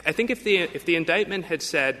 I think if the indictment had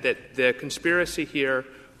said that the conspiracy here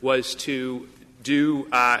was to do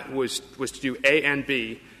was to do A and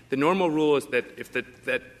B, the normal rule is that if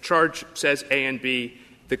that charge says A and B,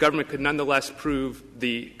 the government could nonetheless prove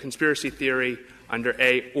the conspiracy theory under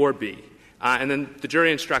A or B, and then the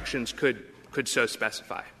jury instructions could so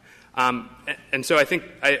specify. And so I think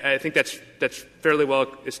that's fairly well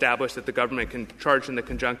established that the government can charge in the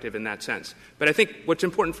conjunctive in that sense. But I think what's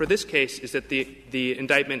important for this case is that the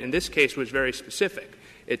indictment in this case was very specific.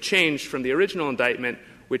 It changed from the original indictment,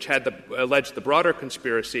 which had alleged the broader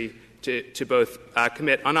conspiracy to both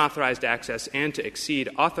commit unauthorized access and to exceed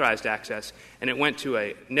authorized access, and it went to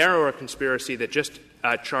a narrower conspiracy that just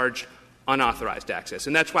charged unauthorized access.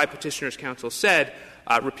 And that's why Petitioner's counsel said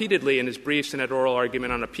repeatedly in his briefs and at oral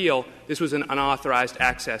argument on appeal, this was an unauthorized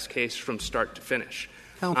access case from start to finish.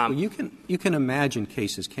 Counsel, you can imagine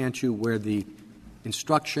cases, can't you, where the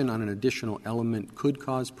instruction on an additional element could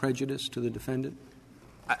cause prejudice to the defendant?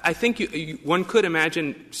 I think one could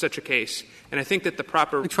imagine such a case, and I think that the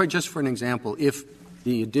proper — Let's try just for an example. If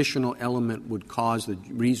the additional element would cause the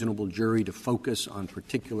reasonable jury to focus on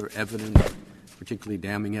particular evidence, particularly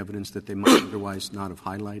damning evidence that they might otherwise not have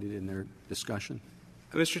highlighted in their discussion?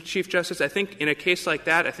 Mr. Chief Justice, I think in a case like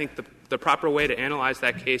that, I think the proper way to analyze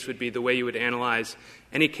that case would be the way you would analyze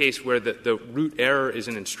any case where the root error is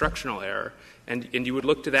an instructional error. And you would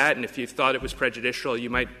look to that, and if you thought it was prejudicial, you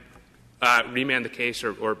might remand the case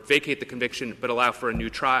or vacate the conviction but allow for a new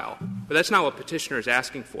trial. But that's not what Petitioner is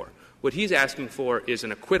asking for. What he's asking for is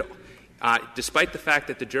an acquittal. Despite the fact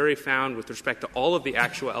that the jury found, with respect to all of the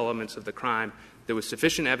actual elements of the crime, there was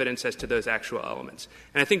sufficient evidence as to those actual elements.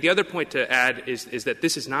 And I think the other point to add is that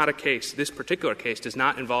this is not a case — this particular case does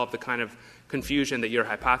not involve the kind of confusion that you're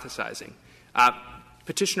hypothesizing.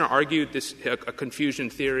 Petitioner argued a confusion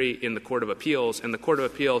theory in the Court of Appeals, and the Court of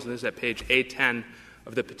Appeals, and this is at page A10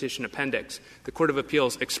 of the petition appendix, the Court of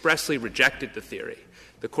Appeals expressly rejected the theory.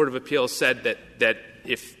 The Court of Appeals said that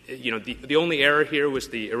if, the only error here was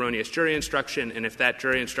the erroneous jury instruction, and if that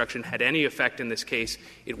jury instruction had any effect in this case,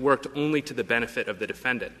 it worked only to the benefit of the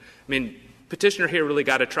defendant. I mean, Petitioner here really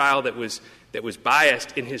got a trial that was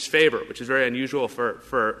biased in his favor, which is very unusual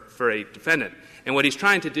for a defendant. And what he's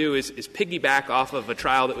trying to do is piggyback off of a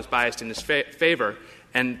trial that was biased in his favor,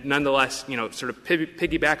 and nonetheless, sort of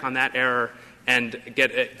piggyback on that error and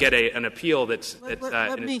get an appeal that's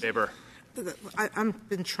in his favor. I've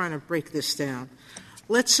been trying to break this down.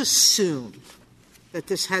 Let's assume that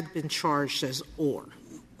this had been charged as or.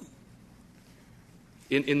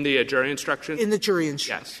 In the jury instruction? In the jury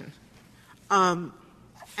instruction. Yes.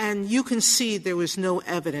 And you can see there was no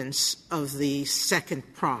evidence of the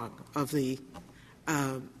second prong of the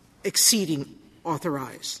exceeding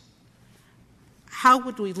authorized. How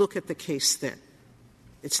would we look at the case then?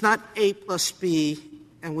 It's not A plus B,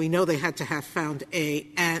 and we know they had to have found A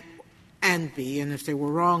and B, and if they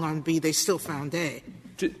were wrong on B, they still found A.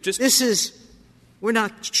 We're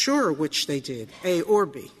not sure which they did, A or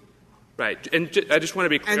B. Right. And I just want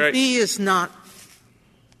to be clear. And B is not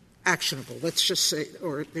actionable. Let's just say,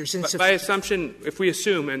 or there's insufficient. By assumption, if we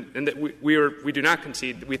assume, and that we do not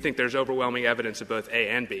concede, we think there's overwhelming evidence of both A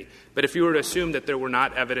and B. But if you were to assume that there were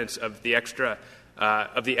not evidence of the extra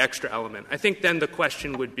element, I think then the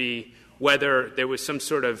question would be whether there was some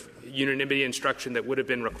sort of unanimity instruction that would have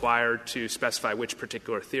been required to specify which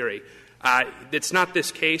particular theory. It's not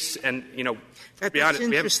this case, and, That's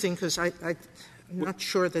interesting, because I'm not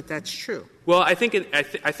sure that that's true. Well, I think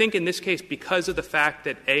in this case, because of the fact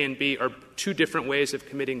that A and B are two different ways of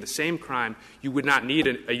committing the same crime, you would not need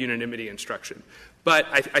a unanimity instruction. But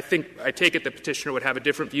I take it the Petitioner would have a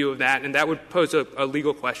different view of that, and that would pose a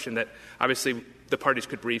legal question that obviously the parties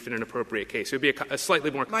could brief in an appropriate case. It would be a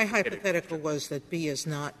slightly more complicated. My hypothetical was that B is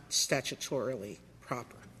not statutorily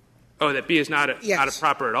proper. Oh, that B is not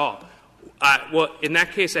proper at all. Well, in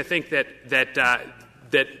that case, I think that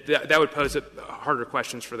would pose harder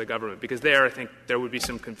questions for the government, because there, I think, there would be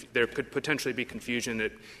there could potentially be confusion.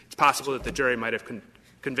 It's possible that the jury might have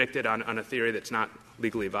convicted on a theory that's not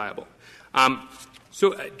legally viable.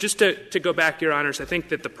 So just to go back, Your Honors, I think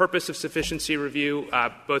that the purpose of sufficiency review,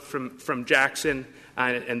 both from Jackson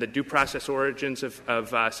and the due process origins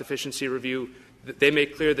of sufficiency review, they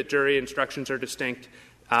make clear that jury instructions are distinct.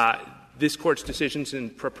 This Court's decisions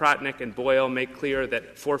in Proprotnik and Boyle make clear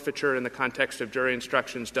that forfeiture in the context of jury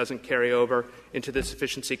instructions doesn't carry over into the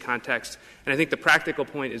sufficiency context. And I think the practical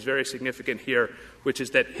point is very significant here, which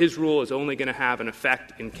is that his rule is only going to have an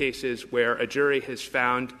effect in cases where a jury has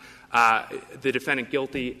found the defendant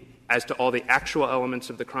guilty as to all the actual elements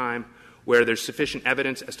of the crime, where there's sufficient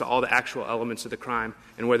evidence as to all the actual elements of the crime,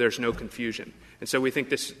 and where there's no confusion. And so we think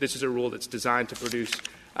this is a rule that's designed to produce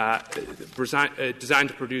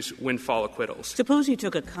windfall acquittals. Suppose you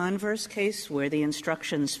took a converse case where the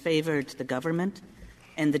instructions favored the government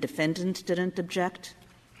and the defendant didn't object,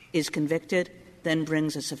 is convicted, then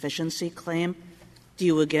brings a sufficiency claim. Do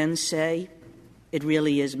you again say it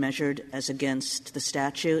really is measured as against the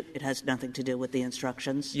statute? It has nothing to do with the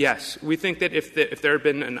instructions? Yes. We think that if there had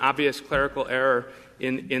been an obvious clerical error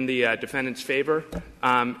in the defendant's favor,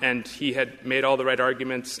 and he had made all the right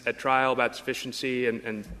arguments at trial about sufficiency,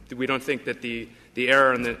 and we don't think that the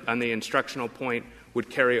error on the instructional point would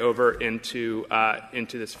carry over into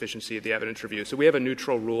the sufficiency of the evidence review. So we have a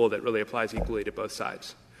neutral rule that really applies equally to both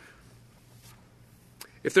sides.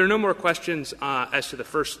 If there are no more questions as to the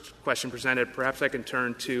first question presented, perhaps I can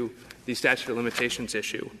turn to the statute of limitations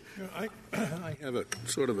issue. I have a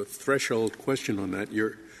sort of a threshold question on that.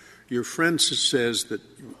 Your friend says that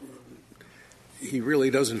he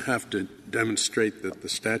really doesn't have to demonstrate that the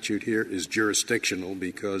statute here is jurisdictional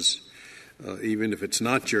because even if it's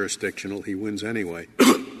not jurisdictional, he wins anyway.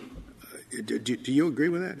 Do you agree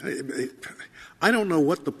with that? I don't know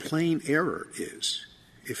what the plain error is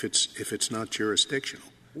if it's not jurisdictional.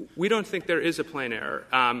 We don't think there is a plain error,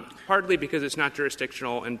 partly because it's not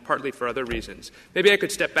jurisdictional and partly for other reasons. Maybe I could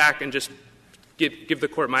step back and just give the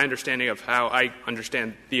Court my understanding of how I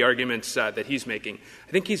understand the arguments that he's making.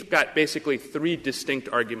 I think he's got basically three distinct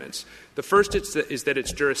arguments. The first is that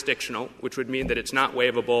it's jurisdictional, which would mean that it's not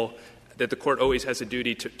waivable, that the Court always has a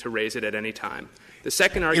duty to raise it at any time. The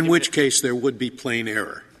second argument — In which case there would be plain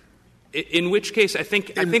error. In which case, I think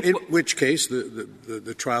in which case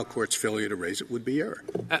the trial court's failure to raise it would be error.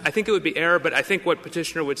 I think it would be error, but I think what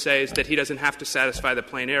Petitioner would say is that he doesn't have to satisfy the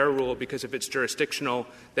plain error rule because if it's jurisdictional,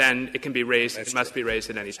 then it can be raised. It must be raised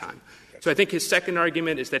at any time. So I think his second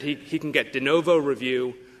argument is that he can get de novo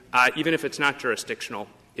review even if it's not jurisdictional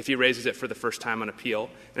if he raises it for the first time on appeal.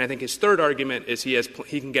 And I think his third argument is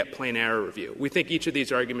he can get plain error review. We think each of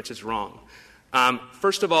these arguments is wrong.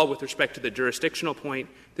 First of all, with respect to the jurisdictional point,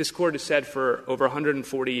 this Court has said for over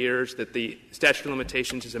 140 years that the statute of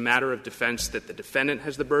limitations is a matter of defense that the defendant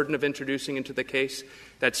has the burden of introducing into the case.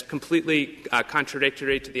 That's completely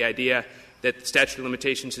contradictory to the idea that the statute of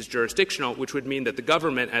limitations is jurisdictional, which would mean that the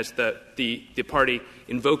government, as the party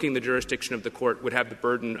invoking the jurisdiction of the Court, would have the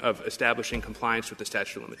burden of establishing compliance with the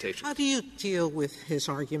statute of limitations. How do you deal with his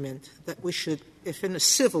argument that we should, if in a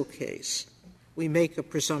civil case we make a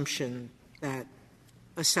presumption that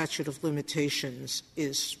a statute of limitations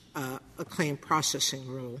is a claim processing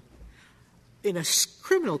rule, in a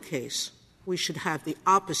criminal case we should have the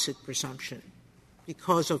opposite presumption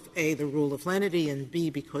because of, A, the rule of lenity, and, B,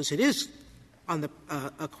 because it is on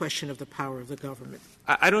a question of the power of the government?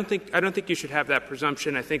 I don't think you should have that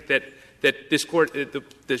presumption. I think that this Court,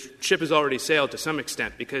 the ship has already sailed to some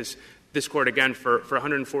extent because this Court, again, for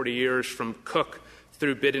 140 years, from Cook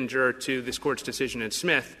through Bittinger to this Court's decision in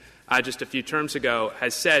Smith, just a few terms ago,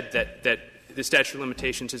 has said that the statute of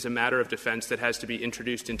limitations is a matter of defense that has to be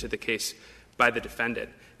introduced into the case by the defendant.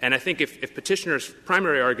 And I think if Petitioner's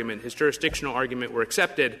primary argument, his jurisdictional argument, were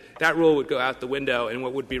accepted, that rule would go out the window, and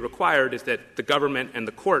what would be required is that the government and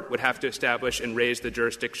the Court would have to establish and raise the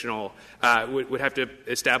jurisdictional would have to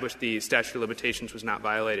establish the statute of limitations was not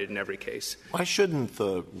violated in every case. Why shouldn't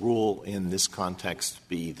the rule in this context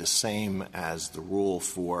be the same as the rule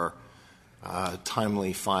for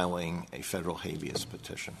timely filing a federal habeas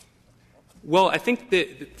petition? Well, I think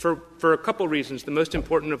that for a couple reasons, the most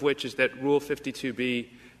important of which is that Rule 52B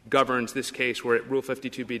governs this case, where Rule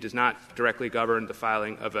 52B does not directly govern the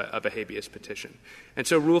filing of a habeas petition. And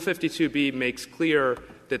so Rule 52B makes clear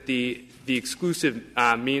that the exclusive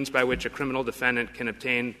means by which a criminal defendant can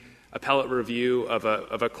obtain appellate review of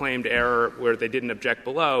a claimed error where they didn't object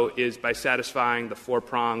below is by satisfying the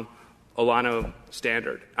four-prong Olano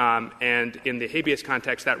standard. And in the habeas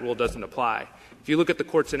context, that rule doesn't apply. If you look at the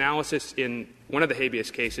Court's analysis in one of the habeas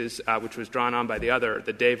cases, which was drawn on by the other,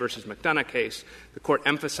 the Day v. McDonough case, the Court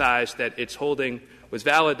emphasized that its holding was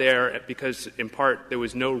valid there because, in part, there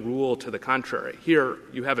was no rule to the contrary. Here,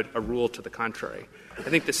 you have a rule to the contrary. I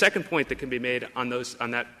think the second point that can be made on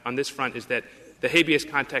this front is that the habeas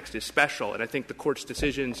context is special, and I think the Court's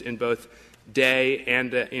decisions in both Day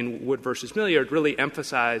and in Wood v. Milliard really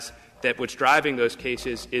emphasize that what's driving those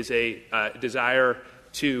cases is a desire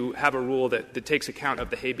to have a rule that takes account of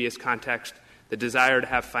the habeas context, the desire to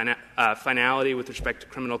have finality with respect to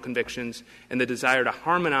criminal convictions, and the desire to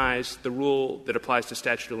harmonize the rule that applies to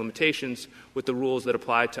statute of limitations with the rules that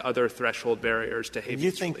apply to other threshold barriers to habeas. Do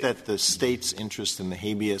you think relief. that the State's interest in the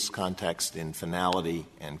habeas context in finality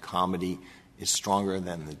and comity is stronger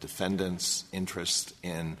than the defendant's interest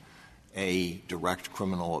in a direct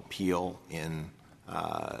criminal appeal in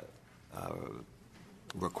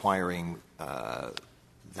requiring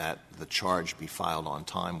that the charge be filed on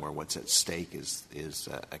time, where what's at stake is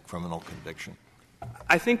a criminal conviction?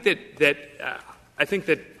 I think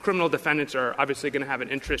that criminal defendants are obviously going to have an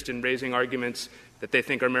interest in raising arguments that they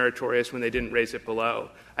think are meritorious when they didn't raise it below.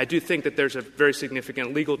 I do think that there's a very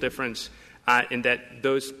significant legal difference in that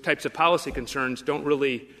those types of policy concerns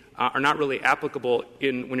are not really applicable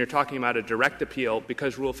when you're talking about a direct appeal,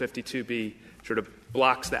 because Rule 52B sort of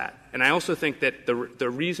blocks that. And I also think that the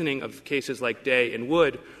reasoning of cases like Day and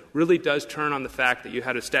Wood really does turn on the fact that you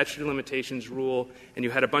had a statute of limitations rule and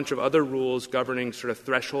you had a bunch of other rules governing sort of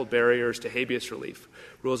threshold barriers to habeas relief,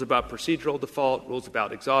 rules about procedural default, rules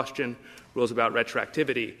about exhaustion, rules about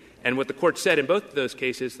retroactivity. And what the Court said in both of those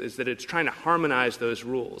cases is that it's trying to harmonize those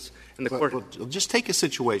rules. And the Court — just take a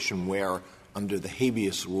situation where, under the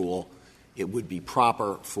habeas rule, it would be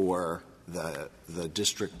proper for the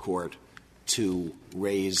district court to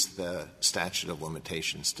raise the statute of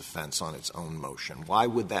limitations defense on its own motion. Why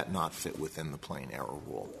would that not fit within the plain error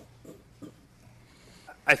rule?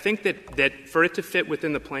 I think that for it to fit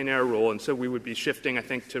within the plain error rule, and so we would be shifting, I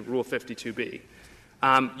think, to Rule 52B,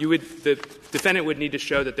 the defendant would need to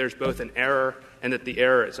show that there's both an error and that the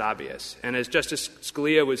error is obvious. And as Justice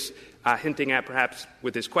Scalia was hinting at perhaps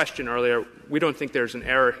with his question earlier, we don't think there's an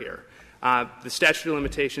error here. The statute of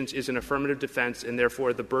limitations is an affirmative defense, and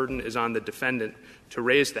therefore the burden is on the defendant to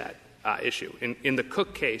raise that issue. In the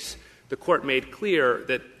Cook case, the Court made clear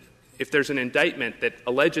that if there's an indictment that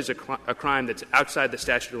alleges a crime that's outside the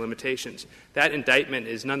statute of limitations, that indictment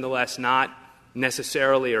is nonetheless not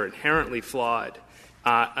necessarily or inherently flawed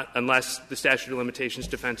unless the statute of limitations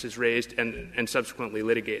defense is raised and subsequently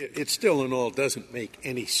litigated. It still in all doesn't make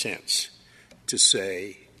any sense to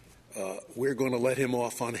say we're going to let him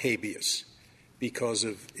off on habeas because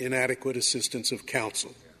of inadequate assistance of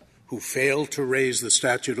counsel who failed to raise the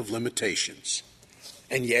statute of limitations,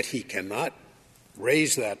 and yet he cannot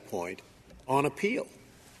raise that point on appeal,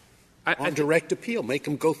 on direct appeal. Make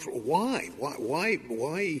him go through. Why?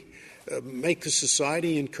 Why make the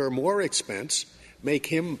society incur more expense, make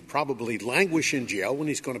him probably languish in jail when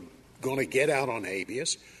he's going to get out on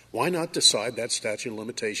habeas? Why not decide that statute of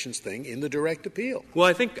limitations thing in the direct appeal? Well,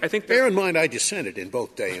 I think bear in mind I dissented in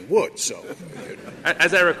both Day and Wood, so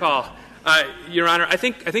as I recall, Your Honor, I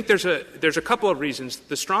think there's a couple of reasons.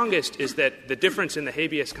 The strongest is that the difference in the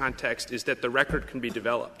habeas context is that the record can be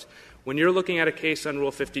developed. When you're looking at a case on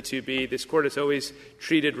Rule 52B, this Court has always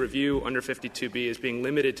treated review under 52B as being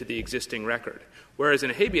limited to the existing record, whereas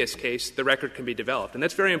in a habeas case, the record can be developed. And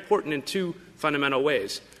that's very important in two fundamental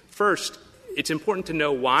ways. First, it's important to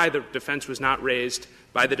know why the defense was not raised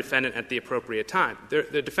by the defendant at the appropriate time.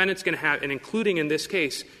 The defendant's going to have, and including in this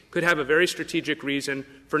case, could have a very strategic reason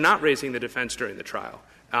for not raising the defense during the trial.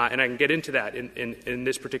 And I can get into that in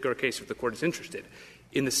this particular case if the Court is interested.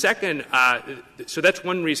 In the second, so that's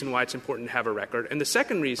one reason why it's important to have a record. And the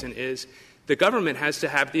second reason is the government has to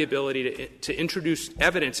have the ability to introduce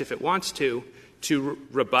evidence, if it wants to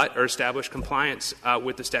rebut or establish compliance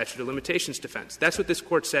with the statute of limitations defense. That's what this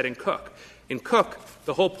Court said in Cook. In Cook,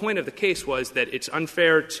 the whole point of the case was that it's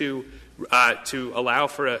unfair to allow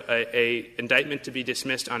for a indictment to be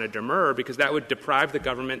dismissed on a demurrer because that would deprive the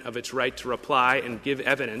government of its right to reply and give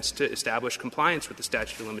evidence to establish compliance with the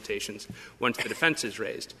statute of limitations once the defense is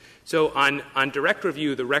raised. So on direct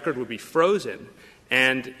review, the record would be frozen,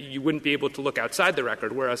 and you wouldn't be able to look outside the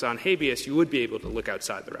record, whereas on habeas, you would be able to look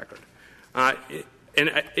outside the record. In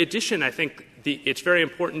addition, I think it's very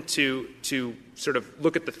important to sort of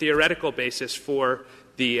look at the theoretical basis for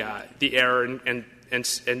the error and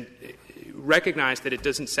recognize that it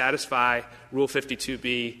doesn't satisfy Rule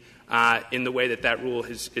 52B in the way that rule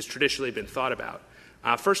has traditionally been thought about.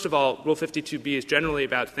 First of all, Rule 52B is generally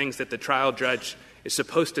about things that the trial judge is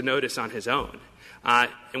supposed to notice on his own.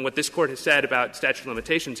 And what this Court has said about statute of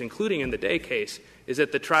limitations, including in the Day case, is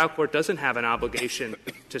that the trial court doesn't have an obligation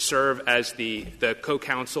to serve as the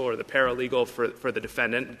co-counsel or the paralegal for the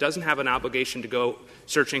defendant. It doesn't have an obligation to go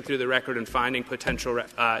searching through the record and finding potential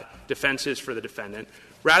defenses for the defendant.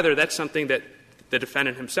 Rather, that's something that the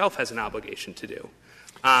defendant himself has an obligation to do.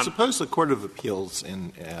 Suppose the Court of Appeals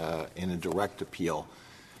in a direct appeal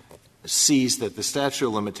sees that the statute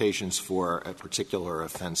of limitations for a particular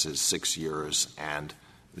offense is 6 years and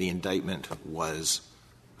the indictment was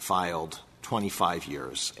filed 25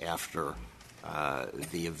 years after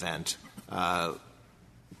the event.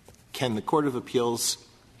 Can the Court of Appeals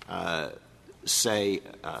say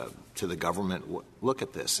to the government, look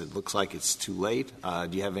at this, it looks like it's too late?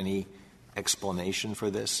 Do you have any explanation for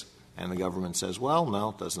this? And the government says, well, no,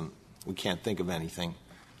 it doesn't. We can't think of anything.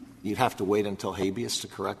 You'd have to wait until habeas to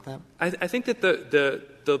correct that? I think that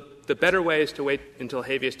the better way is to wait until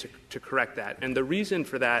habeas to correct that. And the reason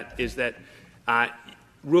for that is that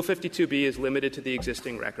Rule 52B is limited to the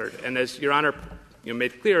existing record. And as Your Honor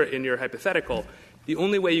made clear in your hypothetical, the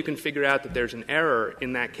only way you can figure out that there's an error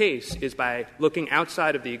in that case is by looking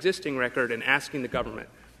outside of the existing record and asking the government,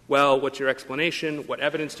 well, what's your explanation? What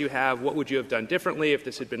evidence do you have? What would you have done differently if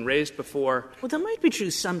this had been raised before? Well, that might be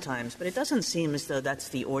true sometimes, but it doesn't seem as though that's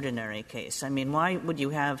the ordinary case. I mean, why would you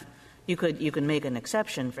have — you could make an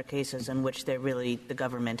exception for cases in which the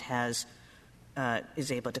government has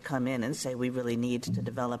is able to come in and say we really need to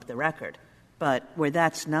develop the record. But where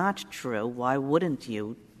that's not true, why wouldn't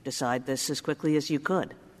you decide this as quickly as you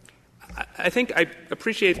could? I think I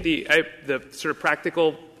appreciate the sort of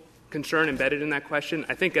practical concern embedded in that question.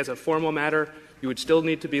 I think as a formal matter, you would still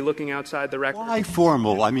need to be looking outside the record. Why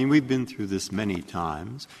formal? I mean, we've been through this many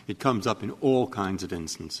times. It comes up in all kinds of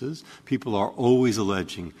instances. People are always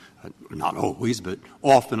alleging, not always, but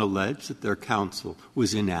often allege that their counsel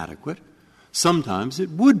was inadequate. Sometimes it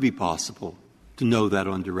would be possible to know that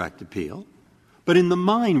on direct appeal. But in the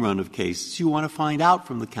mine run of cases, you want to find out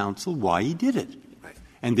from the counsel why he did it. Right.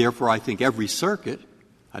 And therefore, I think every circuit,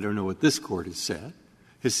 I don't know what this Court has said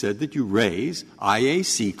that you raise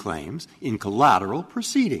IAC claims in collateral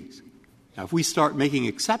proceedings. Now, if we start making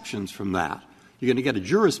exceptions from that, you're going to get a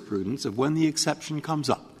jurisprudence of when the exception comes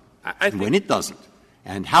up and when it doesn't.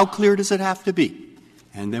 And how clear does it have to be?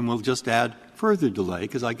 And then we'll just add further delay,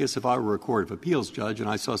 because I guess if I were a court of appeals judge and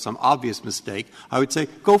I saw some obvious mistake, I would say,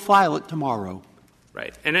 go file it tomorrow.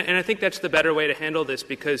 Right. And I think that's the better way to handle this,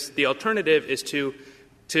 because the alternative is to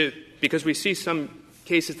because we see some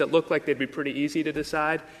cases that look like they'd be pretty easy to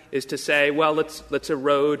decide, is to say, well, let's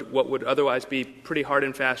erode what would otherwise be pretty hard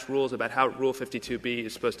and fast rules about how Rule 52B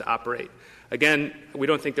is supposed to operate. Again, we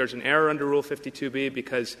don't think there's an error under Rule 52B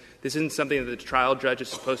because this isn't something that the trial judge is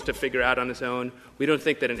supposed to figure out on his own. We don't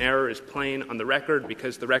think that an error is plain on the record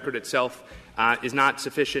because the record itself is not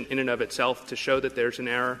sufficient in and of itself to show that there's an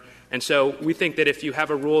error. And so we think that if you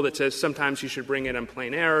have a rule that says sometimes you should bring it on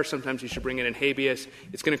plain error, sometimes you should bring it in habeas,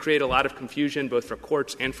 it's going to create a lot of confusion both for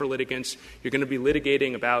courts and for litigants. You're going to be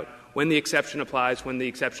litigating about when the exception applies, when the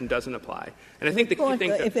exception doesn't apply. And I think the key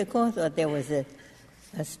thing — If a court thought there was a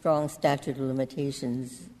strong statute of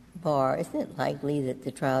limitations bar, isn't it likely that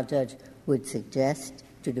the trial judge would suggest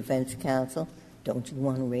to defense counsel, don't you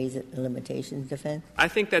want to raise a limitations defense? I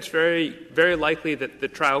think that's very, very likely that the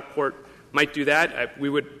trial court might do that. We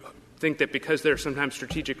would think that because there are sometimes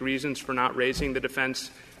strategic reasons for not raising the defense,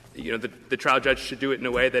 the trial judge should do it in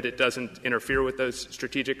a way that it doesn't interfere with those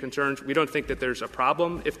strategic concerns. We don't think that there's a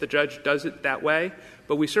problem if the judge does it that way,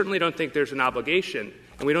 but we certainly don't think there's an obligation,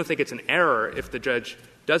 and we don't think it's an error if the judge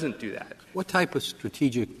doesn't do that. What type of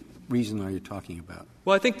strategic reason are you talking about?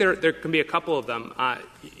 Well, I think there can be a couple of them.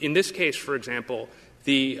 In this case, for example,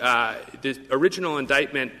 the original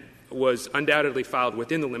indictment was undoubtedly filed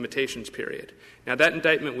within the limitations period. Now, that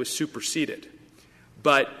indictment was superseded.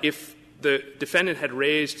 But if the defendant had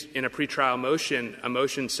raised in a pretrial motion a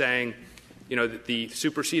motion saying, that the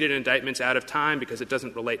superseded indictment's out of time because it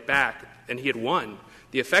doesn't relate back, and he had won,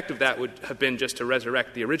 the effect of that would have been just to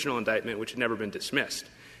resurrect the original indictment, which had never been dismissed.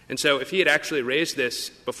 And so if he had actually raised this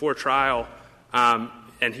before trial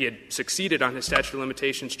and he had succeeded on his statute of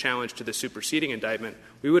limitations challenge to the superseding indictment,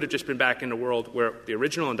 we would have just been back in a world where the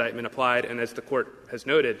original indictment applied, and as the Court has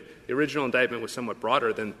noted, the original indictment was somewhat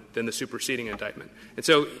broader than the superseding indictment. And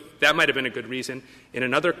so that might have been a good reason. In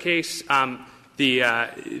another case, there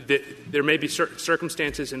may be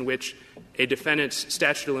circumstances in which a defendant's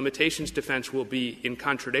statute of limitations defense will be in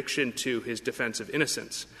contradiction to his defense of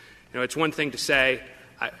innocence. It's one thing to say,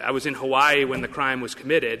 I was in Hawaii when the crime was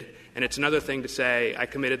committed, and it's another thing to say I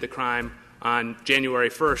committed the crime on January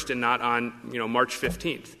 1st and not on, March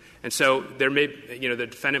 15th. And so there may, the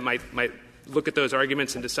defendant might look at those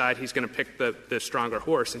arguments and decide he's going to pick the stronger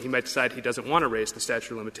horse, and he might decide he doesn't want to raise the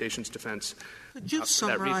statute of limitations defense. Could you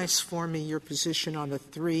summarize for me your position on the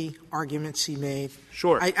three arguments he made?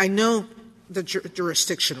 Sure. I know the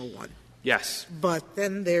jurisdictional one. Yes. But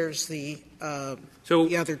then there's the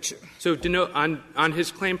other two. So on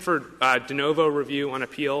his claim for de novo review on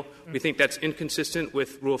appeal, we think that's inconsistent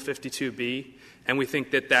with Rule 52B, and we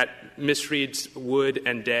think that misreads Wood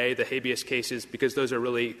and Day, the habeas cases, because those are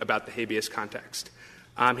really about the habeas context.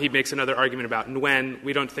 He makes another argument about Nguyen.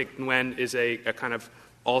 We don't think Nguyen is a kind of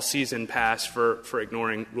all-season pass for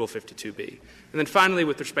ignoring Rule 52B. And then finally,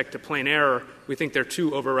 with respect to plain error, we think there are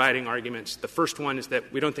two overriding arguments. The first one is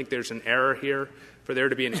that we don't think there's an error here. For there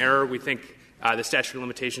to be an error, we think the statute of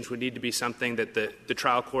limitations would need to be something that the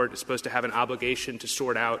trial court is supposed to have an obligation to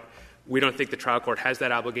sort out. We don't think the trial court has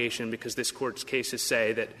that obligation because this Court's cases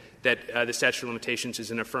say that the statute of limitations is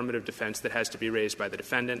an affirmative defense that has to be raised by the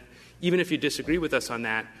defendant. Even if you disagree with us on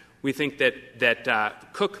that, we think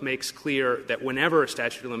that Cook makes clear that whenever a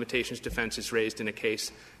statute of limitations defense is raised in a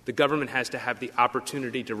case, the government has to have the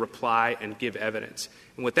opportunity to reply and give evidence.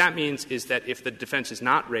 And what that means is that if the defense is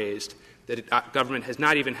not raised, that government has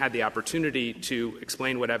not even had the opportunity to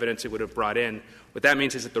explain what evidence it would have brought in. What that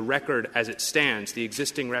means is that the record as it stands, the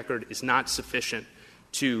existing record, is not sufficient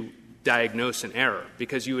to diagnose an error,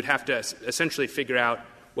 because you would have to essentially figure out,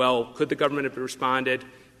 well, could the government have responded?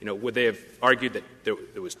 Would they have argued that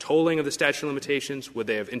there was tolling of the statute of limitations? Would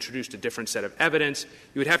they have introduced a different set of evidence?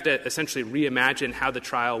 You would have to essentially reimagine how the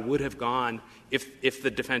trial would have gone if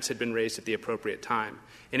the defense had been raised at the appropriate time.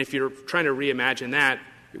 And if you're trying to reimagine that,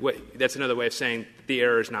 that's another way of saying the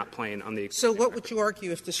error is not plain on the existing So what record. would you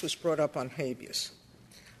argue if this was brought up on habeas?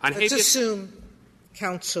 On Let's habeas, assume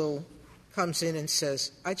counsel comes in and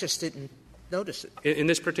says, I just didn't notice it. in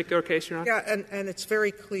this particular case, Your Honor? Yeah, and it's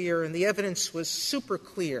very clear, and the evidence was super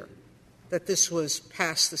clear that this was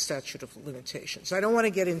past the statute of limitations. I don't want to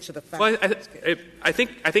get into the facts. Well, I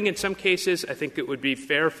think in some cases, I think it would be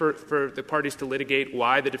fair for the parties to litigate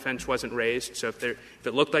why the defense wasn't raised. So if it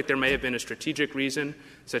looked like there may have been a strategic reason,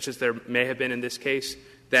 such as there may have been in this case,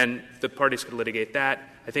 then the parties could litigate that.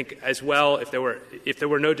 I think as well, if there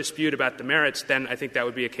were no dispute about the merits, then I think that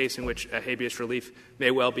would be a case in which a habeas relief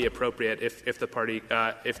may well be appropriate if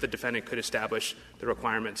the defendant could establish the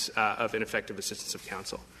requirements of ineffective assistance of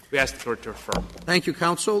counsel. We ask the Court to refer. Thank you,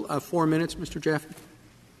 counsel. 4 minutes, Mr. Jaffe.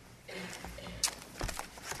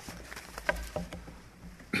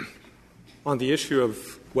 On the issue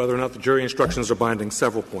of whether or not the jury instructions are binding,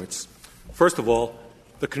 several points. First of all,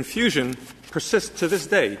 the confusion persists to this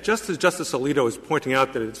day, just as Justice Alito is pointing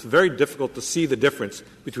out that it's very difficult to see the difference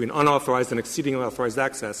between unauthorized and exceeding unauthorized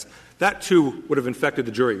access. That, too, would have infected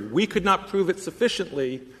the jury. We could not prove it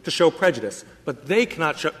sufficiently to show prejudice, but they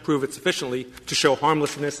cannot prove it sufficiently to show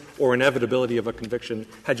harmlessness or inevitability of a conviction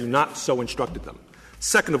had you not so instructed them.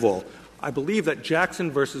 Second of all, I believe that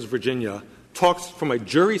Jackson versus Virginia talks from a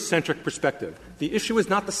jury-centric perspective. The issue is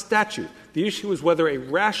not the statute. The issue is whether a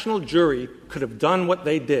rational jury could have done what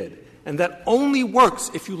they did. And that only works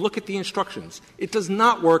if you look at the instructions. It does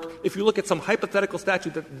not work if you look at some hypothetical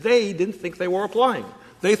statute that they didn't think they were applying.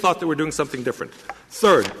 They thought they were doing something different.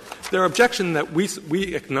 Third, their objection that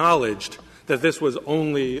we acknowledged that this was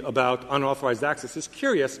only about unauthorized access is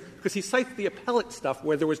curious because he cites the appellate stuff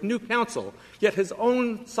where there was new counsel, yet his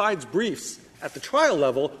own side's briefs at the trial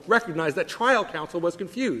level recognized that trial counsel was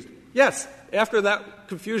confused. Yes, after that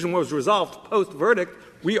confusion was resolved post-verdict,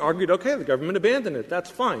 we argued, okay, the government abandoned it. That's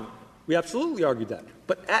fine. We absolutely argued that.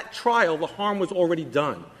 But at trial, the harm was already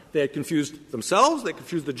done. They had confused themselves, they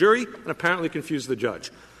confused the jury, and apparently confused the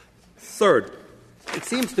judge. Third, it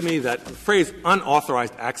seems to me that the phrase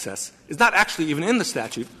unauthorized access is not actually even in the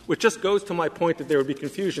statute, which just goes to my point that there would be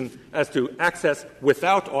confusion as to access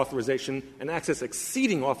without authorization and access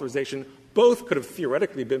exceeding authorization. Both could have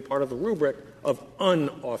theoretically been part of the rubric of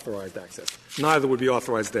unauthorized access. Neither would be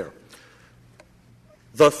authorized there.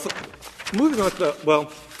 Moving on to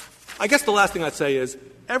I guess the last thing I'd say is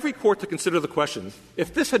every court to consider the question,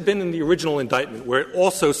 if this had been in the original indictment where it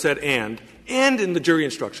also said and in the jury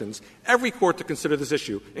instructions, every court to consider this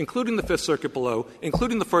issue, including the Fifth Circuit below,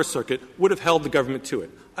 including the First Circuit, would have held the government to it.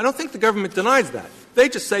 I don't think the government denies that. They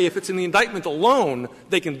just say if it's in the indictment alone,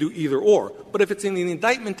 they can do either or. But if it's in the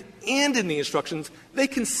indictment and in the instructions, they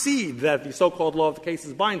concede that the so-called law of the case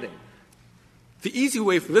is binding. The easy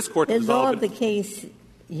way for this Court to resolve it — The law of the case,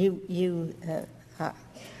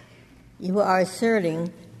 you are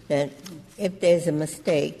asserting that if there's a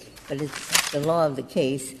mistake, but it's the law of the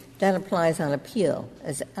case, that applies on appeal.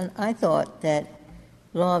 And I thought that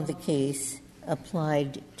law of the case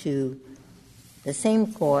applied to the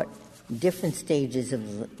same court, different stages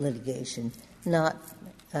of litigation, not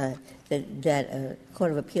that a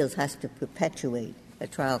court of appeals has to perpetuate a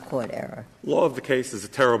trial court error. Law of the case is a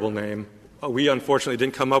terrible name. We unfortunately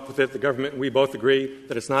didn't come up with it. The government and we both agree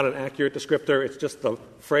that it's not an accurate descriptor. It's just the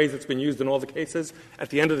phrase that's been used in all the cases. At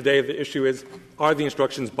the end of the day, the issue is, are the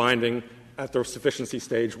instructions binding at the sufficiency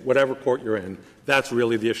stage, whatever court you're in? That's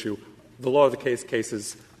really the issue. The law of the case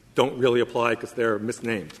cases don't really apply because they're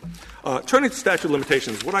misnamed. Turning to statute of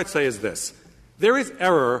limitations, what I'd say is this. There is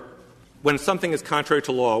error when something is contrary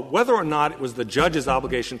to law, whether or not it was the judge's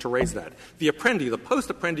obligation to raise that. The Apprendi, the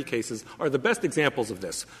post-Apprendi cases are the best examples of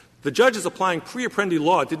this. The judges applying pre-Apprendi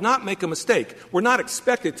law did not make a mistake. We're not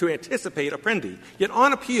expected to anticipate Apprendi. Yet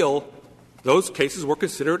on appeal, those cases were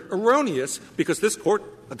considered erroneous because this Court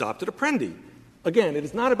adopted Apprendi. Again, it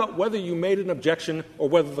is not about whether you made an objection or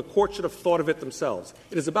whether the Court should have thought of it themselves.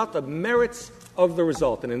 It is about the merits of the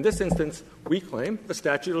result. And in this instance, we claim the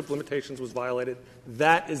statute of limitations was violated.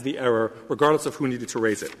 That is the error, regardless of who needed to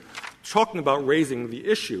raise it. Talking about raising the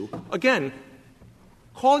issue, again,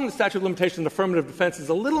 calling the statute of limitations an affirmative defense is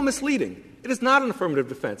a little misleading. It is not an affirmative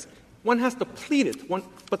defense. One has to plead it,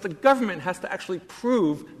 but the government has to actually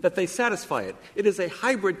prove that they satisfy it. It is a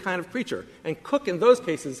hybrid kind of creature. And Cook, in those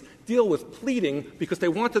cases, deal with pleading because they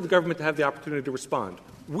wanted the government to have the opportunity to respond.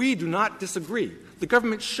 We do not disagree. The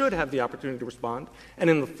government should have the opportunity to respond. And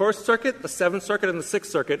in the First Circuit, the Seventh Circuit, and the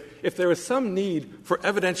Sixth Circuit, if there is some need for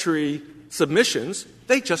evidentiary submissions,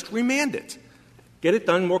 they just remand it. Get it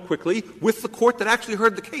done more quickly with the court that actually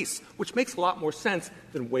heard the case, which makes a lot more sense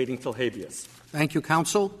than waiting till habeas. Thank you,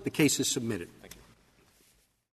 counsel. The case is submitted.